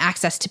and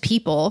access to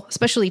people,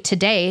 especially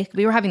today,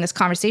 we were having this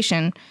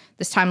conversation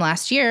this time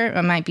last year.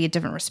 It might be a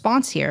different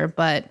response here,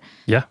 but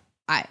yeah,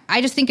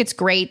 I just think it's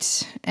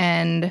great.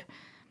 And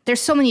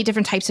there's so many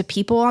different types of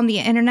people on the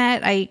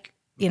internet.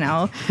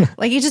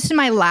 Just in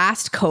my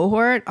last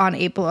cohort on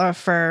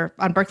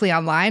Berkeley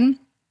Online,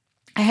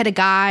 I had a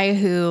guy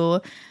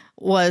who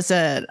was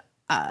a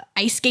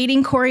ice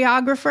skating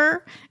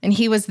choreographer, and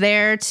he was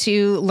there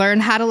to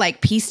learn how to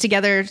piece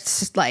together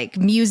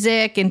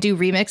music and do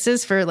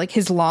remixes for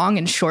his long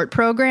and short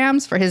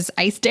programs for his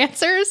ice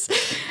dancers.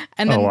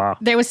 And then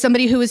there was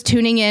somebody who was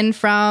tuning in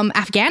from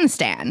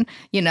Afghanistan,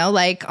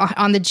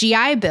 on the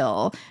GI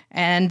Bill.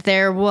 And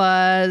there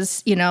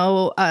was,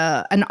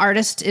 an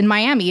artist in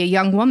Miami, a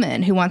young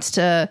woman who wants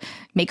to,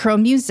 make her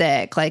own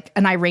music, like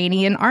an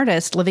Iranian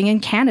artist living in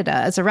Canada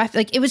as a ref.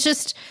 Like, it was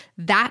just,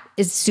 that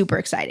is super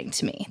exciting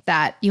to me,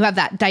 that you have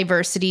that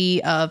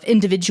diversity of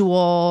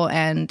individual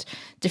and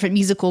different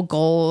musical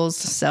goals.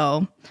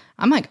 So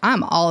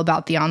I'm all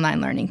about the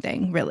online learning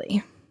thing,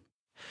 really.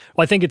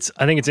 Well, I think it's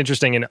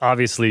interesting, and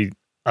obviously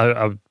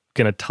I'm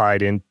going to tie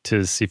it in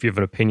to see if you have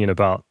an opinion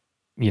about,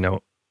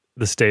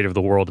 the state of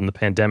the world and the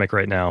pandemic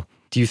right now.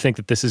 Do you think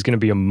that this is going to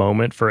be a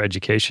moment for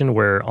education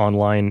where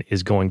online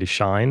is going to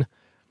shine?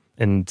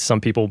 And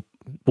some people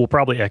will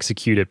probably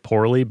execute it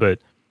poorly, but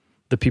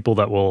the people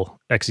that will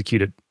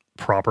execute it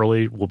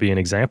properly will be an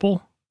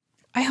example?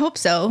 I hope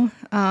so.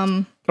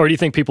 Or do you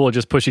think people will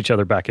just push each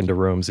other back into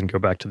rooms and go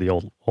back to the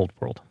old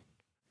world?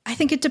 I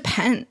think it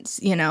depends.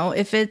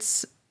 If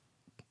it's,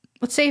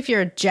 let's say if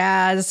you're a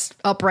jazz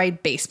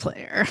upright bass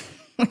player,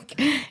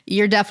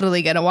 you're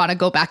definitely going to want to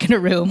go back in a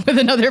room with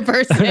another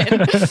person.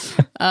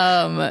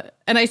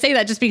 And I say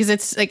that just because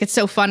it's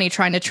so funny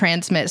trying to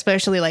transmit,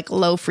 especially like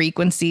low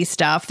frequency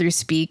stuff through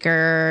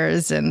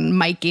speakers and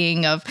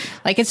miking of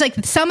it's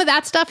like some of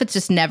that stuff.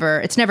 It's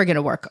never going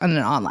to work on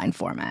an online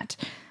format,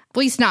 at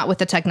least not with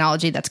the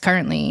technology that's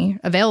currently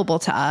available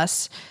to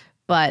us.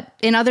 But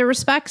in other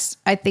respects,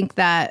 I think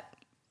that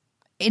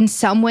in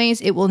some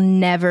ways it will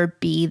never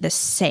be the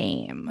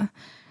same.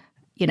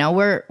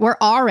 We're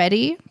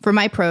already, for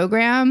my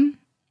program,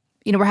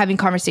 we're having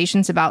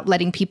conversations about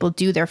letting people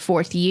do their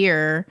 4th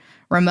year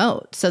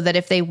remote, so that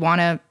if they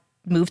want to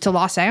move to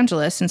Los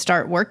Angeles and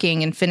start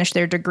working and finish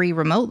their degree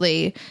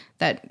remotely,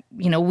 that,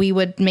 we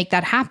would make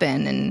that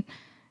happen. And,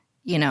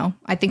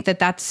 I think that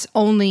that's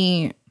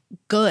only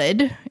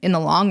good in the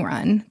long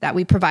run, that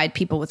we provide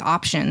people with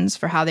options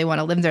for how they want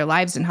to live their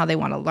lives and how they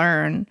want to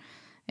learn.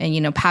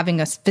 And, having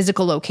a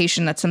physical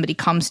location that somebody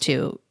comes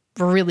to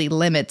really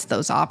limits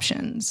those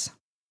options.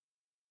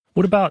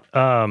 What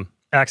about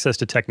access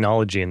to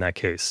technology in that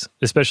case,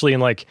 especially in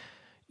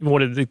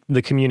one of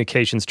the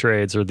communications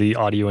trades or the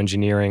audio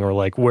engineering, or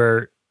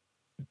where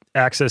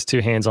access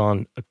to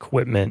hands-on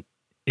equipment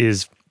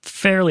is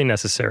fairly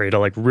necessary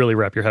to really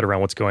wrap your head around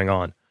what's going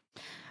on?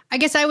 I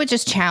guess I would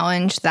just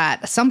challenge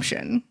that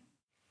assumption.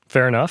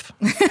 Fair enough.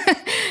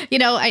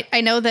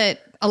 I know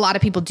that a lot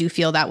of people do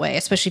feel that way,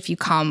 especially if you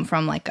come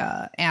from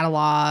a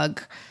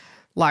analog,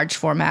 large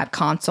format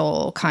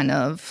console kind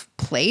of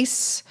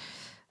place.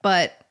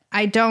 But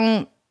I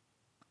don't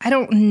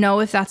know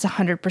if that's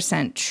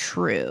 100%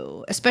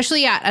 true,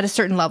 especially at a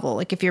certain level.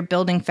 Like if you're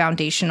building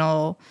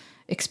foundational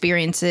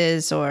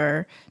experiences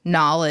or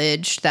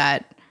knowledge,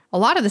 that a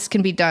lot of this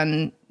can be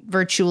done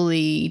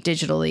virtually,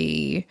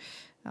 digitally,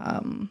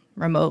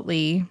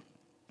 remotely.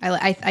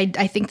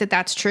 I think that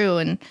that's true.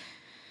 And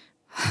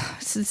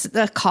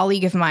a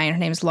colleague of mine, her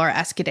name is Laura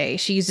Escudé.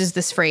 She uses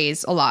this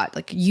phrase a lot,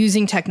 like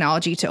using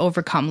technology to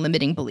overcome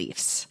limiting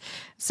beliefs.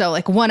 So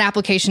one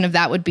application of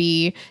that would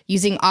be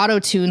using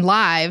Auto-Tune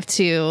Live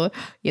to,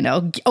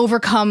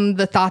 overcome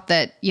the thought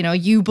that,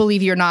 you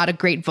believe you're not a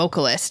great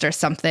vocalist or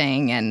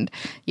something. And,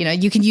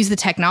 you can use the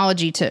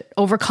technology to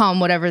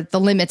overcome whatever the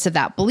limits of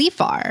that belief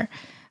are.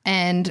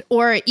 And,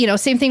 or,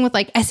 same thing with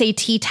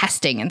SAT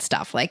testing and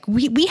stuff.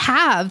 We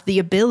have the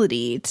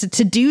ability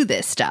to do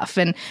this stuff.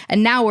 And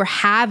now we're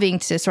having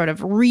to sort of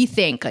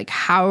rethink,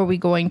 how are we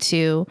going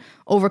to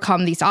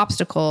overcome these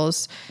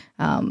obstacles?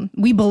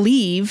 We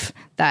believe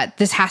that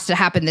this has to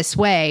happen this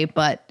way,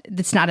 but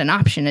it's not an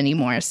option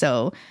anymore.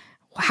 So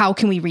how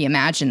can we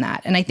reimagine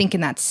that? And I think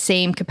in that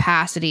same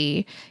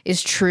capacity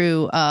is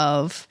true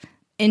of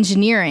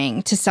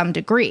engineering to some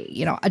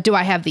degree. Do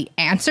I have the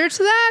answer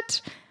to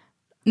that?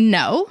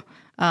 No.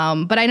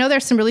 But I know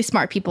there's some really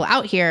smart people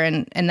out here,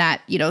 and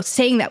that,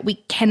 saying that we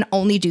can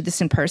only do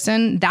this in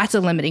person, that's a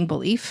limiting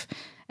belief.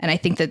 And I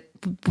think that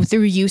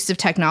through use of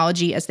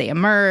technology as they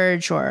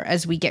emerge, or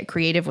as we get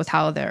creative with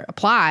how they're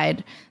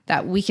applied,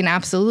 that we can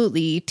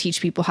absolutely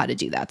teach people how to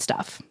do that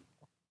stuff.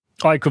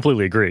 I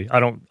completely agree. I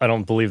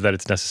don't believe that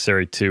it's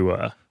necessary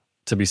to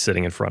be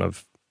sitting in front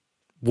of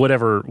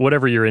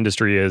whatever your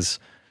industry is,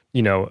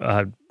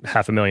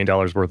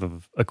 $500,000 worth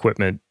of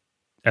equipment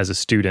as a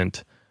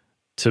student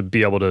to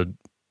be able to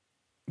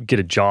get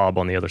a job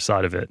on the other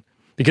side of it.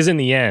 Because in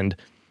the end,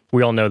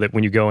 we all know that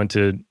when you go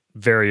into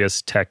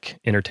various tech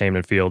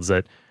entertainment fields,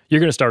 that you're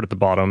going to start at the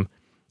bottom,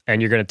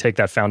 and you're going to take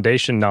that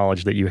foundation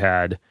knowledge that you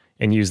had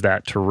and use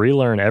that to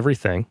relearn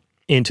everything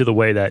into the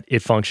way that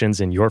it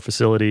functions in your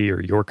facility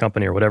or your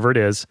company or whatever it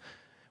is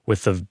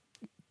with the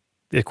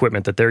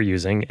equipment that they're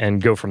using,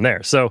 and go from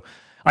there. So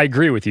I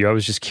agree with you. I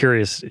was just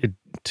curious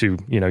to,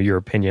 your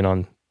opinion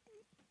on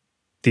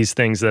these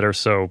things that are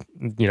so,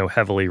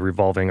 heavily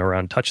revolving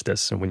around touch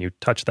this. And when you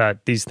touch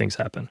that, these things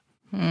happen.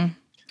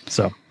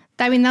 So,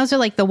 I mean, those are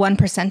the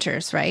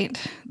 1%ers, right?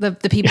 The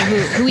people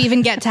who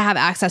even get to have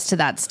access to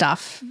that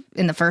stuff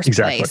in the first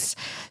place.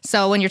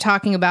 So when you're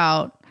talking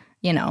about,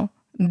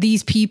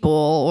 these people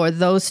or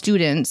those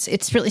students,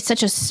 it's really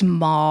such a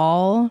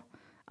small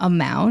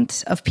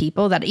amount of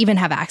people that even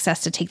have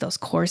access to take those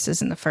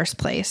courses in the first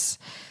place.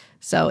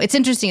 So it's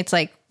interesting. It's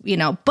like,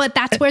 but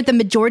that's where the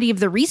majority of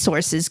the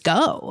resources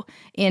go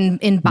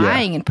in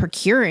buying and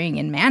procuring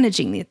and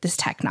managing this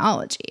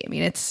technology. I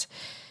mean, it's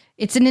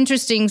an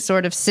interesting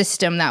sort of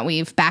system that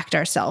we've backed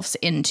ourselves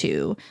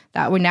into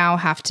that we now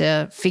have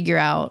to figure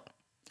out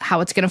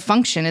how it's going to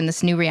function in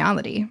this new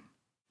reality.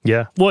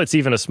 Yeah. Well, there's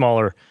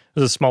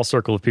a small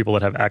circle of people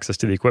that have access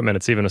to the equipment.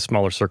 It's even a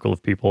smaller circle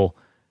of people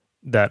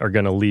that are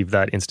going to leave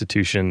that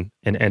institution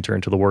and enter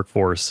into the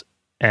workforce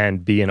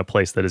and be in a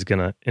place that is going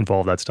to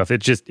involve that stuff.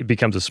 It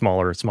becomes a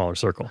smaller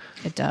circle.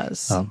 It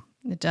does.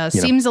 It does.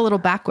 Seems a little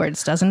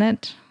backwards, doesn't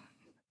it?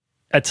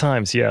 At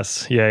times,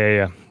 yes.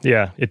 Yeah,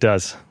 it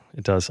does.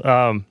 It does.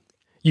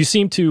 You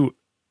seem to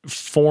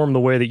form the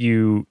way that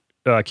you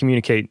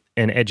communicate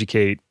and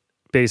educate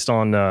based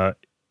on a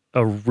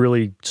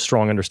really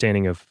strong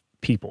understanding of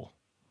people.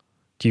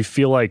 Do you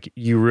feel like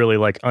you really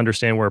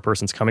understand where a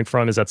person's coming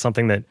from? Is that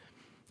something that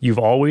you've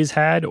always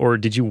had, or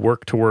did you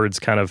work towards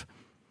kind of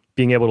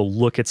being able to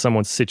look at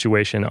someone's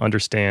situation,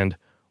 understand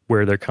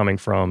where they're coming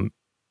from,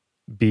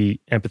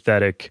 be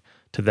empathetic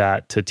to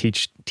that, to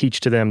teach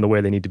to them the way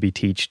they need to be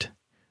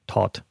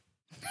taught?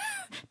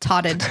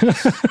 Taughted.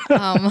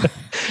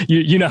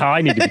 You know how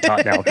I need to be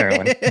taught now,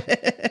 apparently.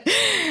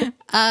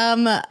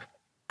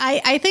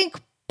 I think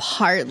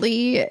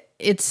partly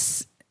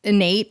it's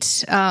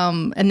innate,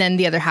 and then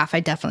the other half I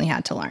definitely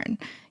had to learn.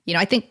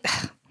 I think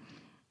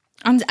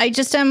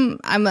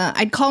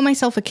I'd call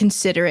myself a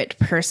considerate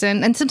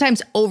person, and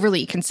sometimes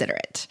overly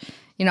considerate.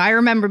 I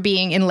remember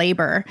being in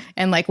labor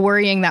and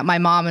worrying that my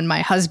mom and my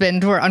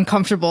husband were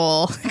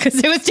uncomfortable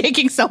because it was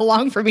taking so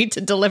long for me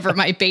to deliver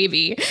my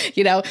baby,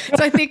 So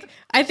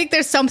I think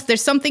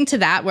there's something to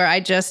that where I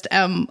just,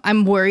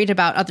 I'm worried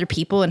about other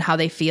people and how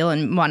they feel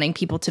and wanting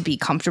people to be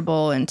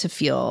comfortable and to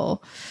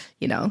feel,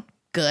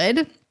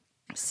 good.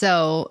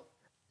 So,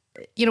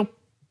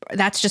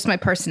 that's just my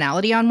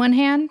personality on one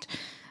hand,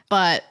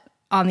 but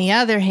on the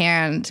other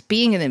hand,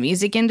 being in the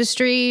music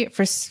industry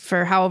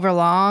for however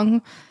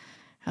long,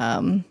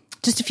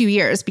 just a few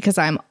years because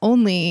I'm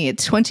only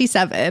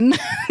 27.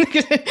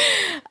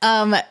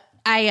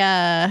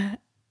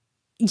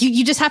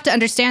 You just have to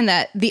understand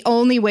that the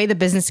only way the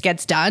business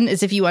gets done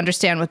is if you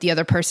understand what the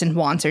other person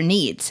wants or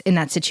needs in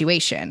that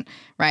situation,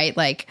 right?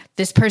 Like,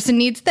 this person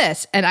needs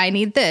this and I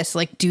need this.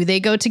 Do they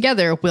go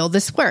together? Will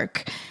this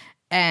work?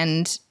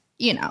 And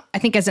I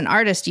think as an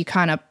artist, you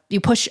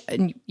push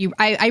and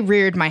I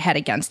reared my head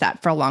against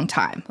that for a long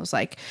time. I was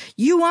like,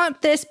 you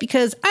want this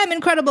because I'm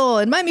incredible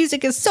and my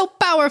music is so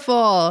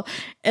powerful.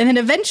 And then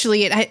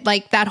eventually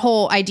that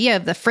whole idea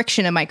of the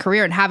friction in my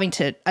career and having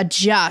to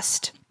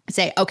adjust,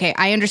 say, okay,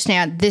 I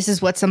understand this is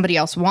what somebody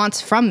else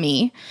wants from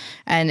me.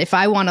 And if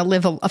I want to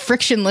live a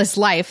frictionless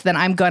life, then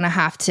I'm going to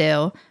have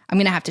to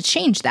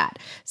change that.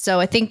 So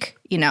I think,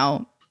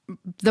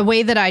 the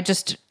way that I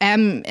just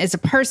am as a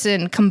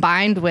person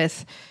combined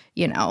with,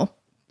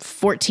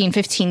 14,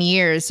 15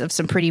 years of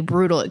some pretty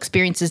brutal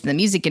experiences in the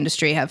music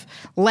industry have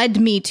led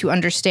me to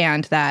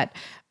understand that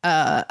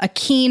a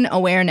keen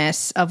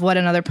awareness of what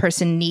another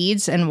person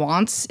needs and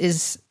wants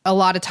is a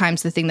lot of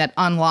times the thing that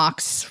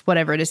unlocks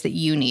whatever it is that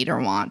you need or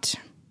want.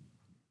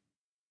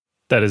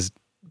 That is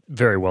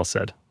very well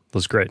said. That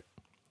was great.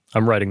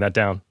 I'm writing that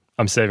down.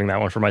 I'm saving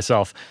that one for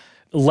myself.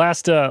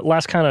 Last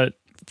kind of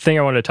thing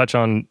I wanted to touch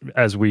on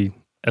as we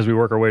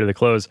work our way to the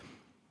close.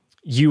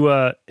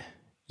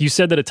 You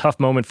said that a tough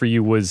moment for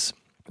you was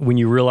when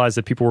you realized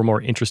that people were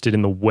more interested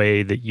in the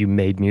way that you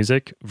made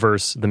music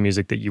versus the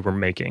music that you were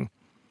making.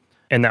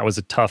 And that was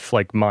a tough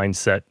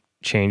mindset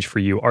change for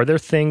you. Are there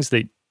things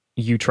that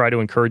you try to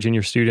encourage in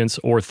your students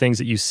or things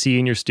that you see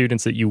in your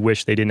students that you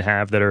wish they didn't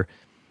have that are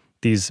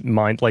these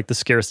the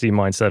scarcity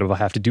mindset of I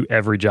have to do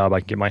every job I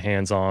can get my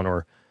hands on?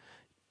 Or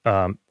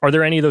are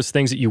there any of those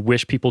things that you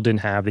wish people didn't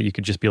have that you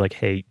could just be like,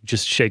 hey,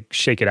 just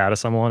shake it out of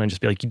someone and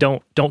just be like, you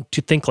don't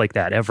think like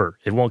that ever.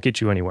 It won't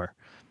get you anywhere.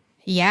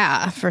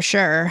 Yeah, for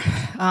sure.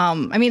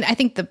 I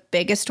think the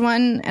biggest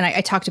one, and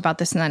I talked about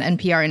this in that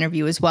NPR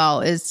interview as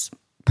well, is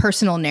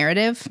personal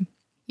narrative,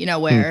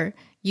 where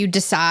you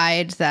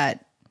decide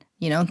that,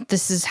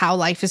 this is how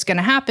life is going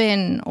to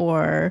happen.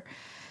 Or,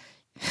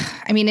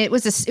 it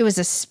was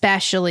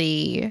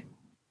especially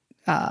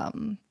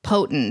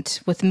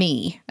potent with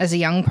me as a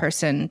young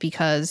person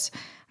because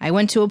I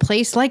went to a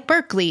place like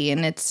Berklee,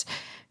 and it's,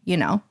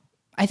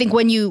 I think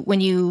when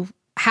you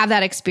have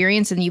that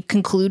experience and you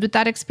conclude with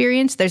that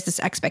experience, there's this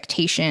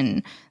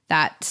expectation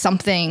that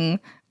something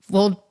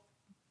will,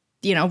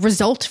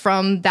 result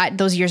from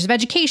those years of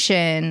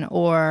education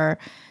or,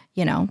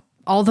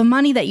 all the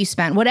money that you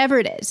spent, whatever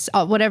it is,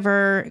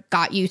 whatever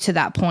got you to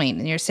that point.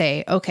 And you're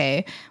saying,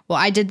 okay, well,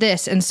 I did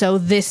this, and so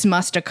this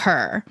must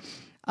occur.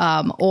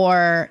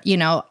 Or,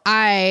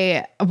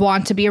 I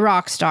want to be a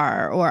rock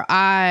star, or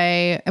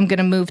I am going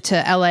to move to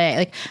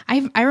LA.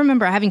 I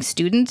remember having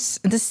students,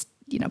 and this,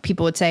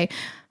 people would say,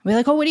 we're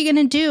like, oh, what are you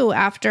going to do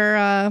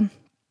after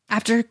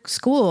after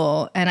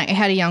school, and I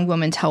had a young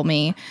woman tell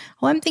me,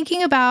 well, I'm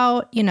thinking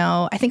about,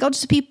 I think I'll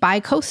just be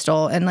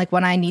bi-coastal. And like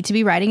when I need to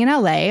be writing in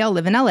LA, I'll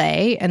live in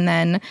LA. And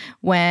then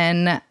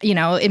when,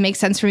 it makes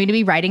sense for me to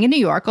be writing in New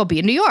York, I'll be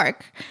in New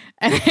York.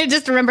 And I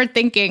just remember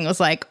thinking, I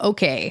was like,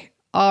 okay,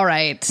 all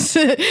right.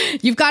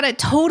 You've got a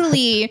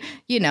totally,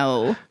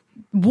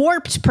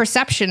 warped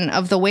perception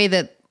of the way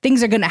that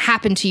things are going to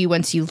happen to you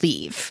once you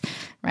leave.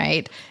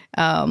 Right.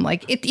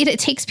 It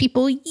takes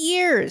people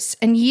years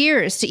and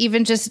years to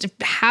even just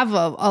have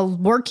a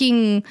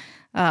working,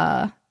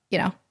 a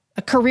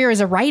career as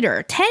a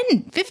writer,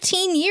 10,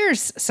 15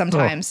 years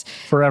sometimes.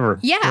 Forever.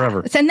 Yeah.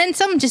 Forever. And then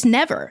some just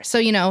never. So,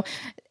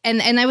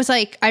 and I was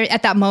like,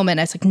 at that moment,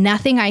 I was like,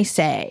 nothing I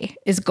say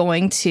is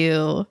going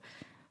to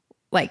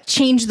like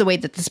change the way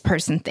that this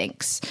person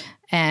thinks.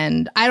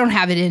 And I don't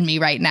have it in me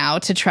right now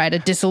to try to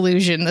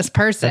disillusion this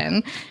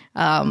person.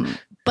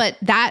 But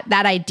that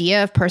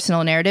idea of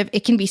personal narrative,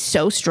 it can be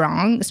so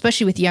strong,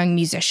 especially with young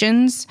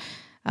musicians,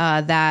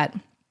 that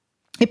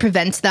it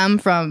prevents them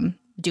from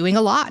doing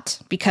a lot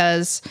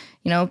because,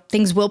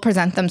 things will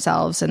present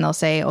themselves and they'll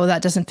say, oh,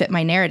 that doesn't fit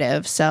my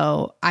narrative,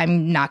 so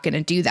I'm not going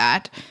to do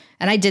that.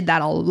 And I did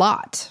that a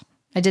lot.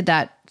 I did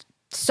that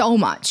so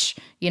much,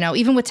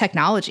 even with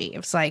technology. It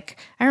was like,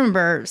 I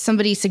remember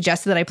somebody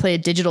suggested that I play a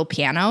digital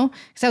piano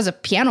because I was a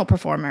piano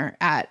performer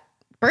at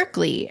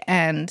Berklee.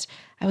 And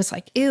I was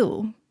like,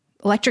 ew.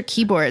 Electric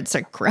keyboards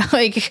are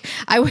like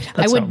I would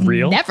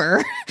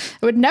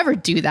never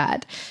do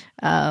that.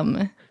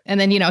 And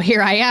then,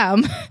 here I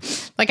am.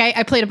 Like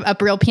I played a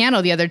real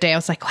piano the other day. I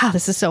was like, wow,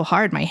 this is so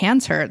hard. My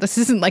hands hurt. This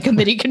isn't like a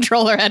MIDI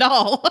controller at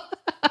all.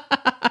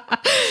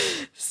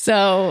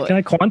 So can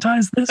I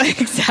quantize this?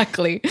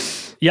 Exactly.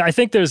 Yeah, I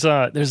think there's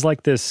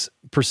like this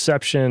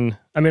perception.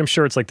 I mean, I'm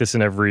sure it's like this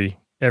in every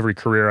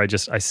career.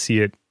 I see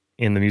it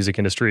in the music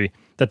industry,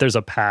 that there's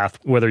a path,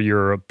 whether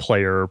you're a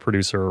player or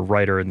producer or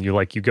writer, and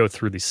you go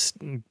through the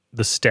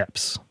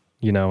steps,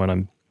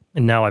 and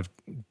now I've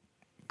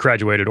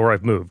graduated or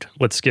I've moved.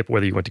 Let's skip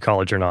whether you went to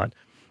college or not.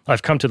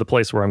 I've come to the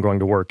place where I'm going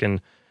to work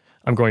and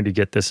I'm going to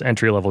get this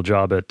entry-level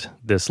job at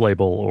this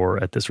label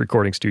or at this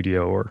recording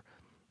studio or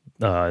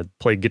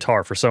play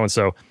guitar for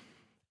so-and-so.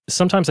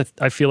 Sometimes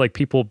I feel like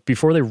people,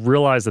 before they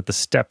realize that the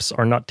steps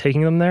are not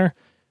taking them there,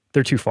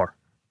 they're too far.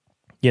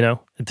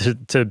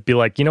 To be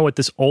like, what,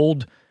 this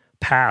old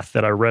path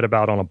that I read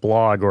about on a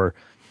blog or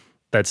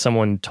that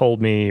someone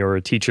told me or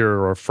a teacher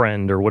or a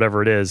friend or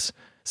whatever it is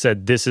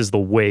said, this is the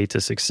way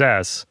to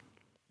success.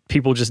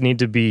 People just need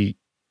to be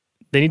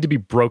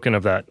broken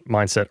of that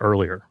mindset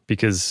earlier,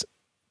 because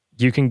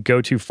you can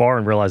go too far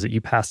and realize that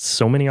you passed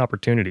so many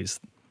opportunities.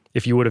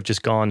 If you would have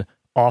just gone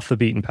off the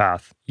beaten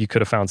path, you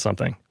could have found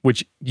something,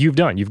 which you've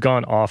done. You've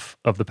gone off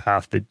of the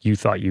path that you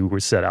thought you were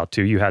set out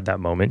to. You had that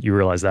moment. You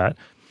realized that.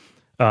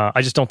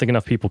 I just don't think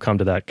enough people come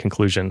to that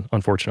conclusion,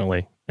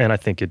 unfortunately. And I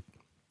think it,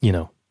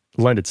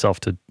 lend itself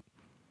to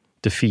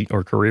defeat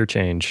or career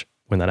change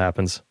when that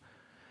happens,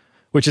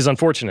 which is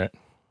unfortunate.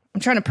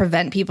 I'm trying to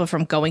prevent people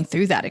from going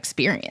through that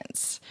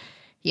experience,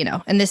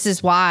 and this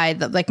is why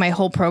my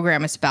whole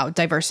program is about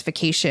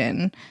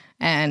diversification,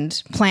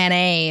 and plan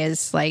A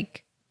is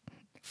like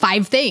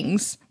 5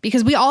 things,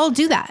 because we all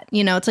do that.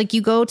 It's like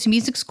you go to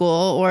music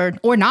school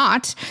or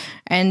not,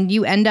 and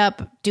you end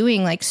up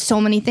doing like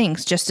so many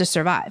things just to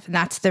survive. And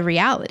that's the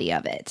reality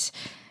of it.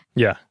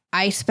 Yeah.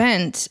 I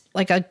spent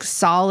like a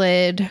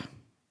solid,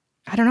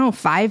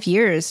 5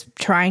 years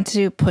trying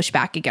to push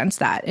back against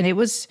that. And it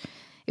was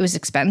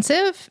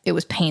expensive. It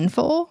was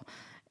painful.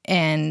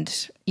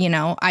 And,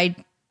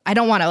 I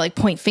don't want to like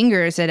point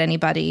fingers at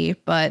anybody,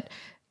 but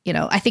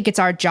I think it's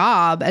our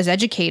job as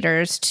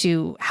educators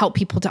to help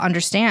people to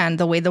understand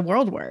the way the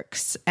world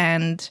works.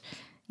 And,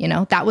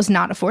 that was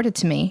not afforded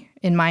to me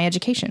in my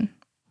education.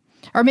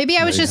 Or maybe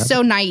I was just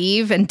so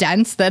naive and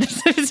dense that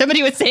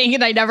somebody was saying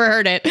it, I never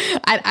heard it.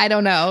 I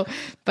don't know.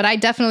 But I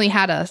definitely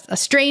had a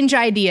strange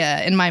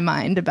idea in my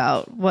mind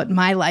about what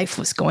my life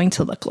was going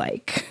to look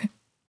like.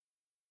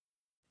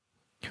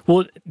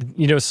 Well,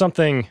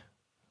 something,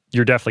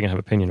 you're definitely going to have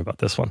an opinion about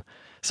this one.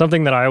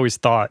 Something that I always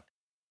thought,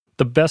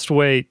 the best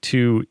way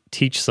to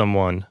teach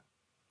someone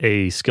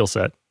a skill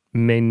set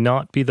may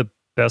not be the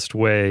best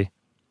way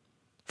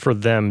for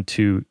them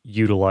to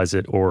utilize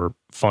it or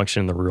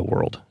function in the real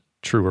world.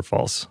 True or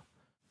false?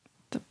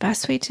 The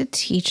best way to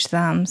teach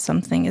them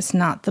something is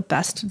not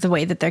the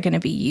way that they're going to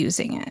be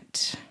using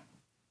it.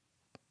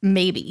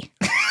 Maybe.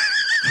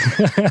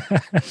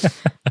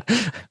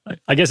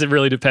 I guess it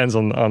really depends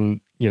on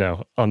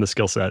the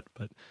skill set,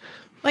 but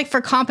like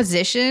for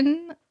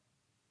composition,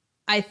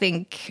 I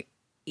think,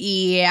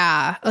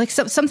 yeah, like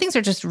some things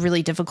are just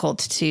really difficult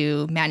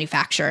to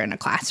manufacture in a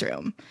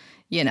classroom,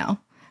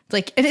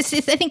 Like, and it's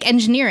I think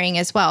engineering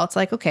as well. It's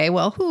like, okay,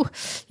 well,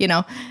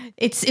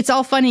 it's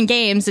all fun and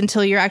games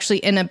until you're actually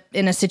in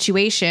a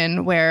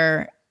situation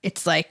where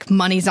it's like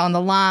money's on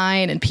the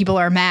line and people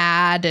are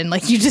mad, and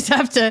like you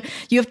have to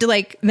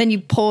like, then you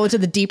pull to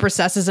the deep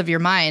recesses of your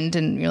mind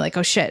and you're like,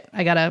 oh shit,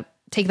 I gotta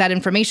take that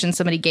information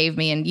somebody gave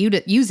me and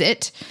use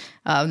it.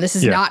 This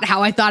is not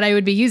how I thought I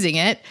would be using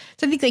it.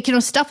 So I think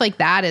like, stuff like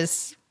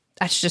that's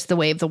just the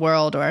way of the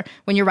world. Or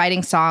when you're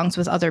writing songs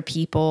with other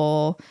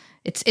people,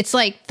 it's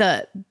like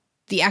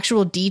the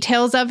actual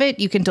details of it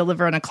you can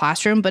deliver in a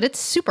classroom, but it's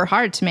super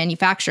hard to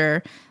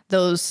manufacture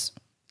those,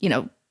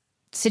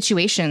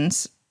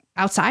 situations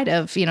outside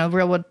of,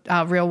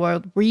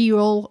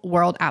 real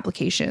world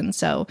applications.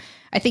 So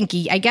I think,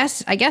 I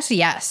guess,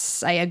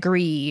 yes, I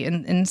agree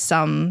in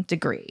some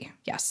degree.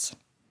 Yes.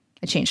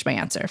 I changed my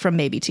answer from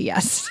maybe to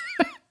yes.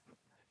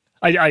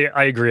 I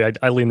agree.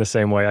 I lean the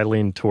same way. I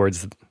lean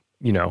towards,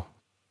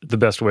 the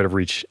best way to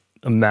reach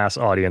a mass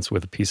audience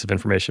with a piece of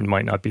information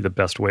might not be the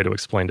best way to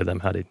explain to them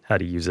how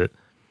to use it.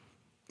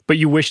 But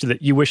you wish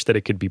that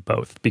it could be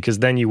both, because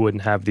then you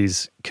wouldn't have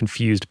these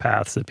confused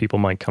paths that people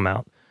might come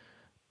out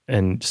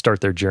and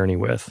start their journey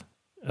with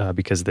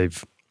because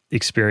they've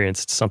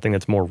experienced something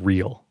that's more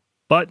real.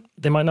 But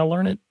they might not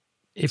learn it.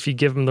 If you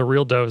give them the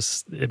real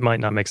dose, it might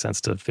not make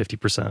sense to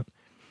 50%.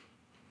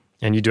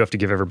 And you do have to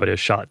give everybody a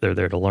shot. They're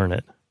there to learn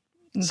it.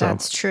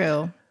 That's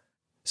true.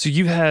 So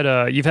you've had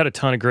a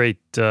ton of great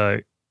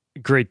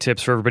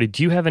tips for everybody.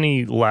 Do you have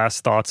any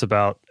last thoughts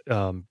about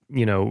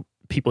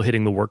people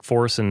hitting the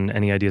workforce and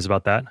any ideas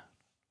about that?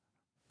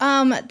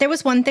 There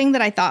was one thing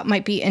that I thought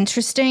might be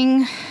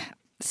interesting.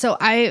 So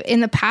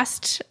in the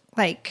past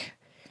 8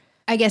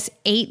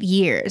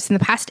 years,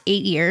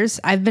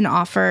 I've been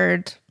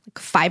offered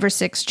 5 or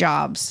 6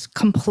 jobs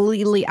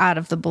completely out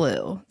of the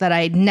blue that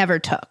I never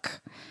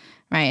took.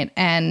 Right.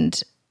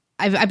 And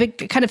I've been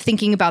kind of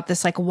thinking about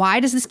this, like, why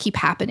does this keep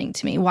happening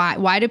to me?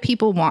 Why do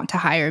people want to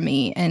hire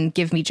me and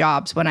give me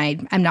jobs when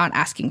I'm not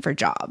asking for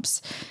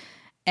jobs?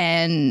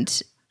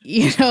 And,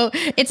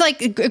 it's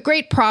like a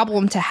great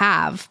problem to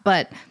have.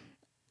 But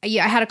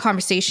yeah, I had a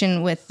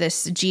conversation with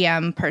this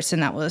GM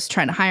person that was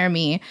trying to hire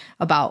me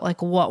about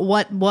like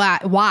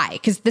why?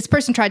 Because this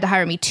person tried to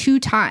hire me 2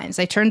 times.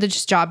 I turned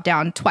this job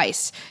down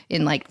twice.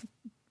 In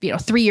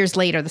 3 years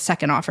later, the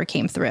second offer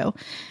came through,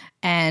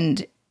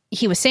 and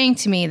he was saying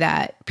to me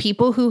that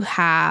people who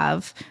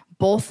have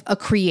both a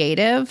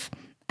creative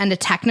and a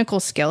technical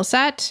skill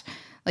set,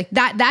 like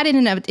that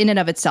in and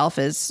of itself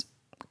is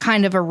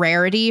kind of a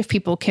rarity if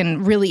people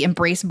can really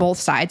embrace both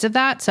sides of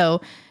that. So,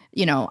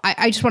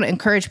 I just want to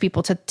encourage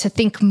people to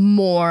think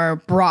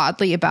more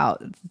broadly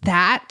about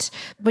that.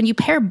 When you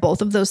pair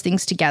both of those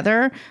things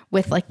together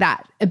with like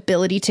that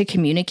ability to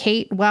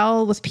communicate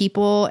well with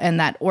people and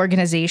that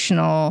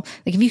organizational,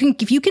 like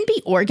if you can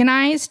be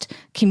organized,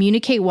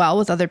 communicate well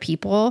with other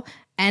people,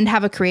 and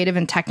have a creative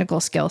and technical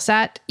skill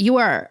set, you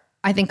are,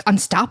 I think,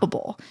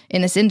 unstoppable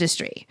in this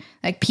industry.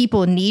 Like,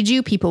 people need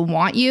you, people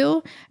want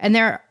you, and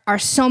there are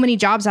so many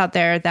jobs out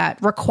there that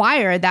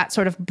require that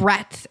sort of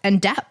breadth and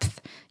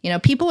depth.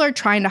 People are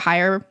trying to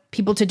hire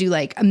people to do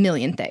like a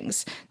million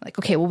things. Like,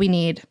 okay, well, we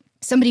need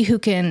somebody who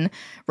can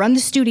run the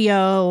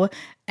studio,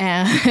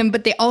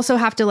 but they also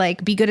have to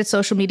like be good at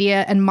social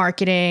media and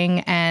marketing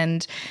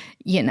and,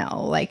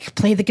 like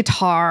play the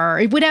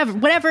guitar,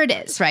 whatever it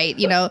is, right?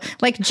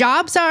 Like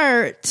jobs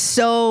are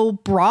so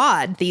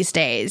broad these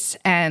days.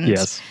 And,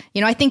 yes.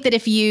 I think that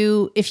if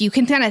you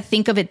can kind of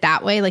think of it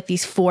that way, like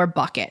these 4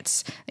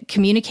 buckets: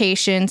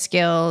 communication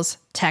skills,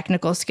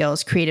 technical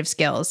skills, creative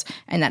skills,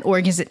 and that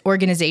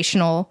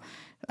organizational,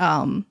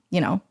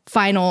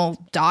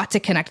 final dot to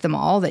connect them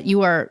all, that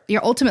you're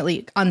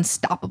ultimately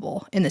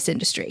unstoppable in this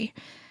industry.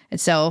 And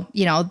so,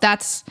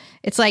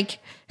 it's like,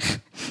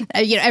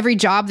 every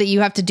job that you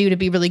have to do to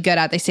be really good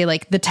at, they say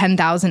like the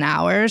 10,000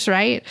 hours,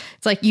 right?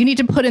 It's like you need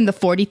to put in the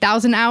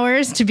 40,000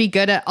 hours to be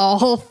good at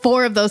all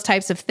 4 of those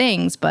types of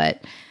things.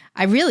 But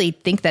I really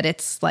think that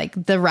it's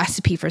like the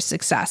recipe for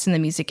success in the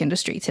music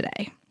industry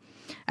today.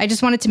 I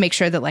just wanted to make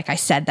sure that like I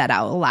said that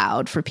out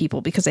loud for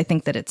people, because I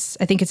think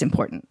it's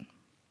important.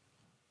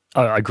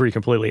 I agree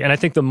completely. And I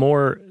think the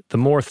more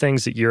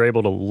things that you're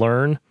able to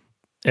learn,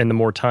 and the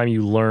more time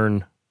you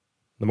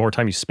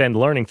spend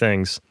learning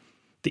things,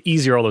 the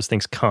easier all those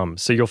things come.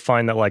 So you'll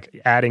find that like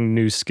adding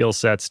new skill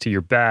sets to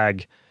your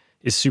bag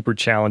is super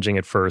challenging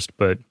at first,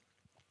 but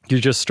you're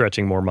just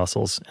stretching more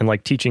muscles, and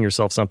like teaching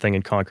yourself something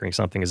and conquering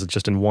something is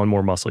just in one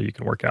more muscle you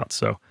can work out.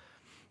 So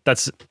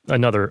that's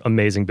another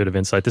amazing bit of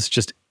insight. This is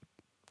just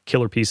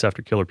killer piece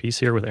after killer piece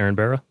here with Erin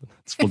Barra.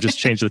 We'll just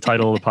change the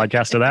title of the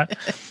podcast to that.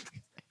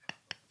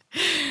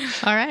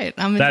 All right.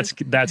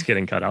 That's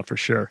getting cut out for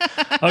sure.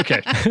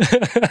 Okay.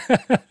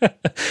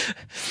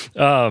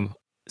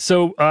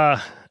 So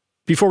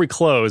before we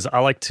close, I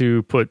like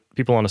to put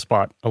people on the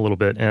spot a little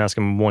bit and ask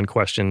them one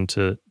question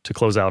to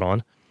close out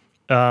on.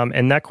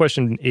 And that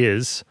question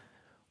is,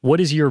 what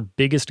is your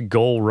biggest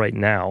goal right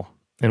now?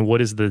 And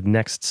what is the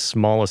next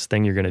smallest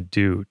thing you're going to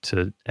do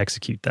to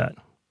execute that?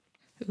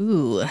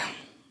 Ooh.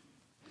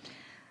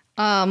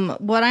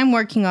 What I'm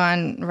working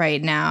on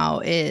right now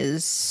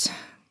is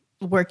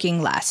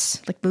working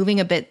less, like moving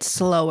a bit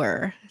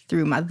slower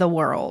through the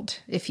world,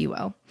 if you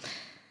will.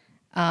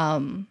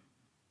 And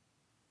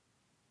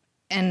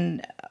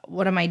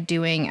what am I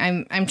doing?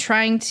 I'm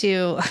trying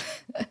to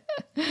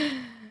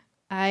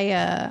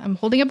I'm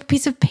holding up a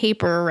piece of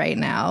paper right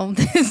now.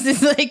 This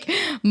is like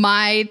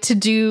my to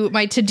do,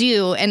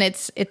 and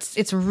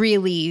it's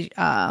really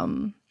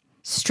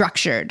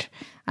structured.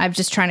 I'm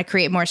just trying to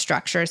create more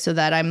structure so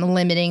that I'm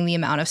limiting the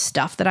amount of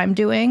stuff that I'm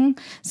doing.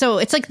 So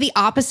it's like the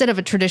opposite of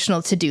a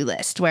traditional to-do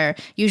list where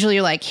usually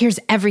you're like, here's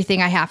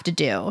everything I have to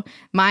do.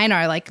 Mine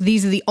are like,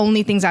 these are the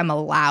only things I'm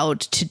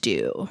allowed to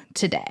do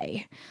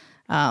today.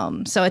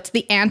 So it's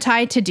the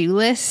anti-to-do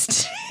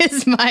list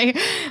is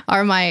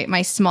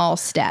my small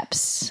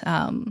steps.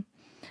 And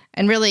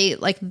really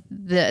like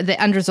the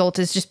end result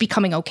is just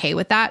becoming okay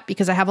with that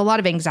because I have a lot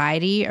of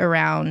anxiety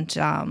around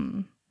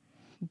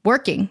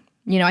working.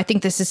 You know, I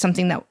think this is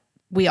something that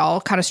we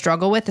all kind of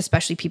struggle with,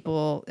 especially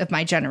people of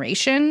my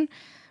generation,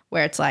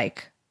 where it's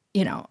like,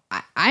 you know,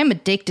 I'm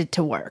addicted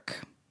to work.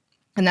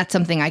 And that's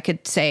something I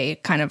could say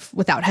kind of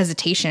without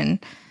hesitation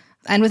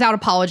and without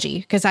apology,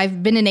 because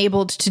I've been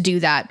enabled to do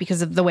that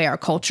because of the way our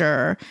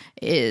culture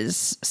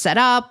is set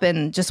up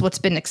and just what's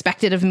been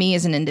expected of me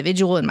as an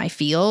individual in my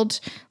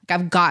field. Like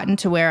I've gotten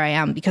to where I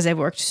am because I've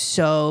worked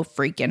so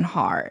freaking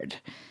hard.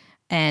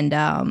 And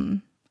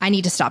I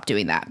need to stop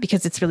doing that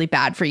because it's really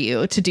bad for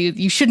you to do.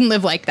 You shouldn't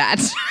live like that.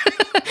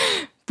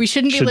 We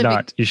shouldn't be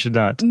living. You should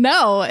not.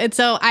 No. And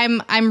so I'm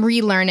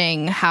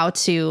relearning how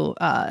to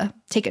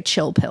take a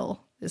chill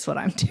pill is what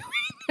I'm doing.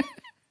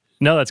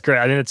 No, that's great.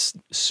 I think it's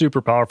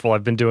super powerful.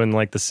 I've been doing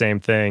like the same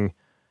thing,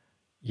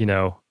 you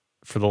know,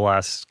 for the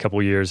last couple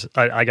of years.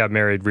 I got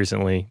married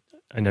recently.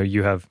 I know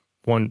you have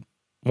one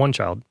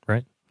child,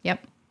 right?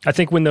 Yep. I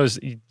think when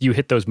you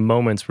hit those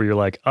moments where you're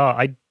like,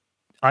 oh,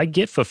 I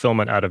get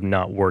fulfillment out of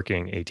not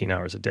working 18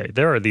 hours a day.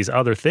 There are these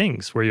other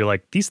things where you're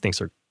like, these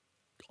things are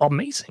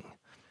amazing.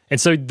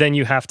 And so then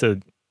you have to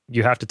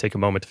take a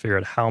moment to figure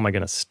out, how am I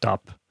going to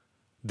stop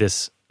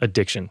this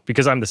addiction?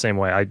 Because I'm the same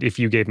way. If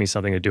you gave me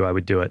something to do, I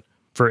would do it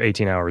for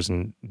 18 hours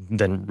and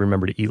then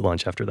remember to eat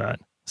lunch after that.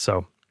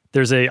 So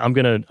there's I'm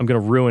gonna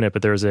ruin it,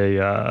 but there's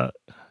a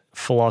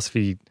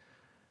philosophy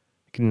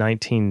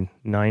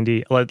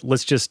 1990.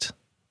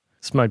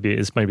 This might be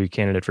a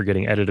candidate for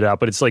getting edited out,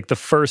 but it's like the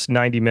first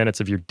 90 minutes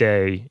of your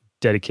day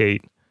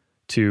dedicate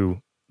to,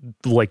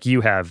 like,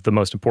 you have the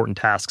most important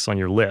tasks on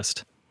your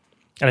list.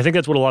 And I think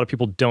that's what a lot of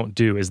people don't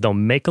do, is they'll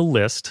make a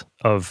list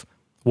of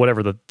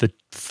whatever the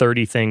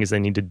 30 things they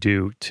need to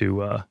do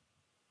to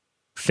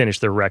finish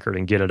their record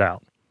and get it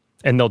out.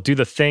 And they'll do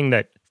the thing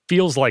that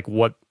feels like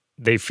what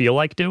they feel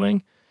like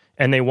doing,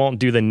 and they won't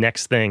do the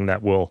next thing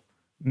that will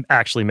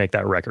actually make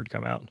that record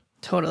come out.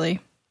 Totally.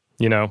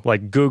 You know,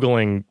 like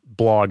Googling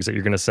blogs that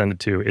you're going to send it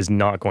to is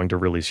not going to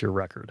release your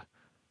record.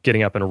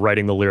 Getting up and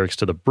writing the lyrics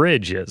to the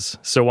bridge is.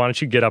 So why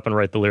don't you get up and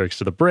write the lyrics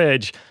to the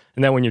bridge,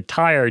 and then when you're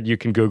tired, you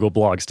can Google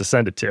blogs to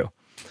send it to.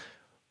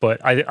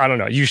 But I don't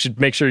know. You should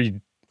make sure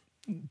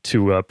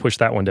to push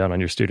that one down on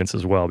your students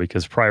as well,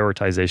 because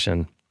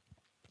prioritization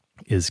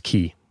is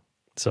key.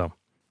 So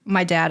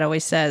my dad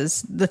always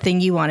says, the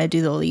thing you want to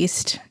do the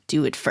least,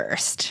 do it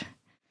first.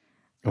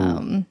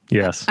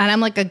 Yes. And I'm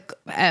like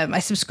I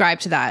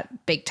subscribe to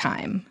that big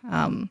time,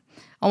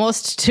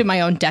 almost to my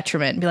own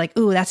detriment, and be like,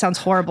 ooh, that sounds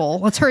horrible.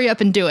 Let's hurry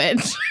up and do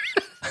it.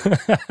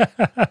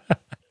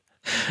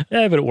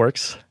 Yeah, but it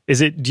works.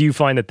 Do you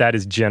find that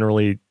is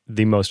generally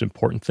the most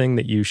important thing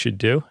that you should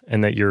do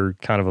and that you're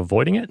kind of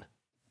avoiding it?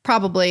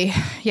 Probably.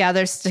 Yeah,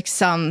 there's like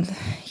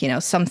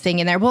something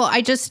in there. Well,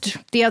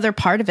 the other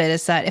part of it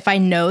is that if I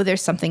know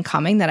there's something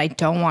coming that I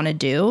don't want to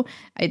do,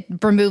 it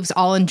removes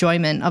all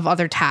enjoyment of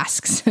other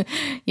tasks.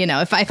 You know,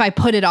 if I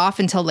put it off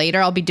until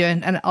later, I'll be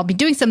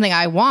doing something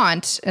I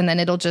want, and then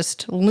it'll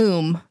just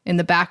loom in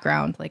the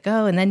background like,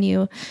 oh, and then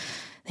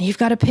you've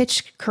got to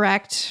pitch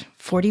correct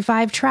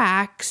 45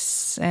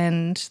 tracks,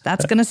 and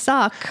that's going to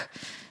suck.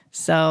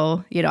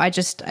 So, you know, I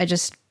just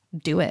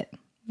do it.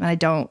 And I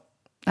don't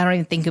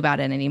even think about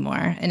it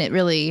anymore. And it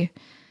really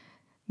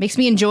makes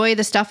me enjoy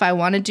the stuff I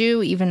want to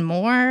do even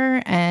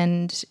more.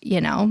 And,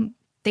 you know,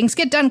 things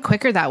get done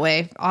quicker that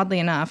way, oddly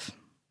enough.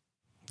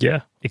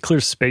 Yeah. It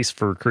clears space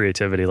for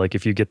creativity. Like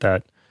if you get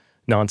that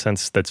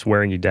nonsense that's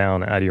wearing you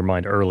down out of your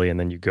mind early, and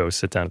then you go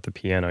sit down at the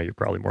piano, you're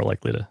probably more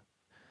likely to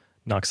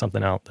knock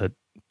something out that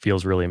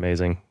feels really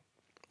amazing.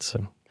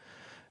 So,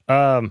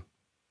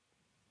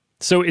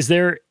 is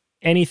there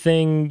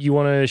anything you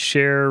want to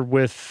share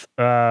with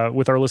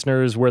our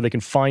listeners, where they can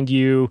find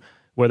you,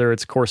 whether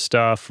it's course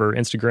stuff or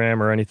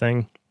Instagram or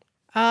anything?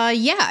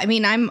 Yeah, I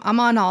mean, I'm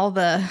on all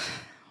the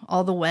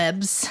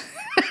webs,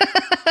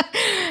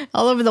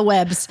 all over the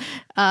webs.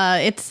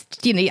 It's,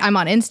 you know, I'm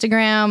on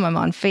Instagram, I'm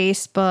on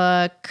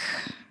Facebook.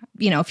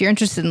 You know, if you're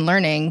interested in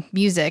learning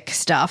music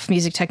stuff,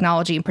 music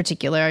technology in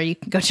particular, you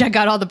can go check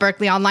out all the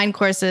Berklee online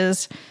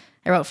courses.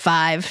 I wrote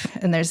 5,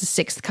 and there's a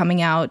 6th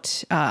coming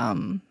out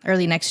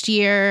early next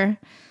year.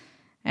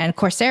 And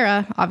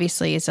Coursera,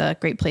 obviously, is a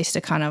great place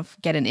to kind of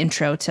get an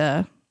intro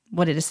to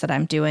what it is that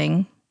I'm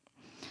doing.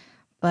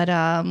 But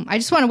I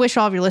just want to wish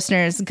all of your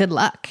listeners good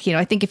luck. You know,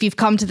 I think if you've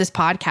come to this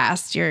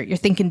podcast, you're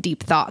thinking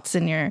deep thoughts,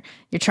 and you're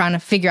trying to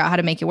figure out how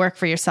to make it work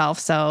for yourself.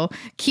 So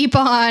keep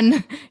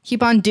on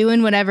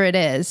doing whatever it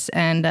is,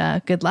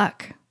 and good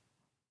luck.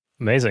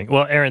 Amazing.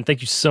 Well, Erin, thank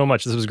you so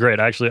much. This was great.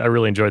 I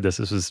really enjoyed this.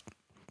 This was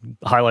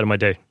the highlight of my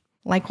day.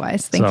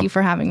 Likewise. Thank you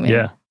for having me.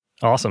 Yeah.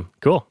 Awesome.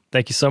 Cool.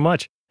 Thank you so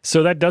much.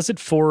 So that does it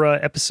for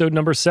episode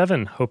number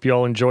 7. Hope you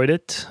all enjoyed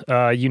it.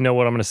 You know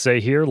what I'm going to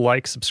say here.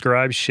 Like,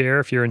 subscribe, share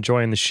if you're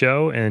enjoying the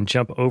show, and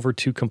jump over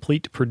to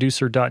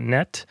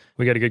CompleteProducer.net.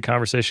 We got a good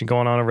conversation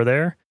going on over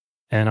there,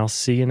 and I'll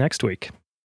see you next week.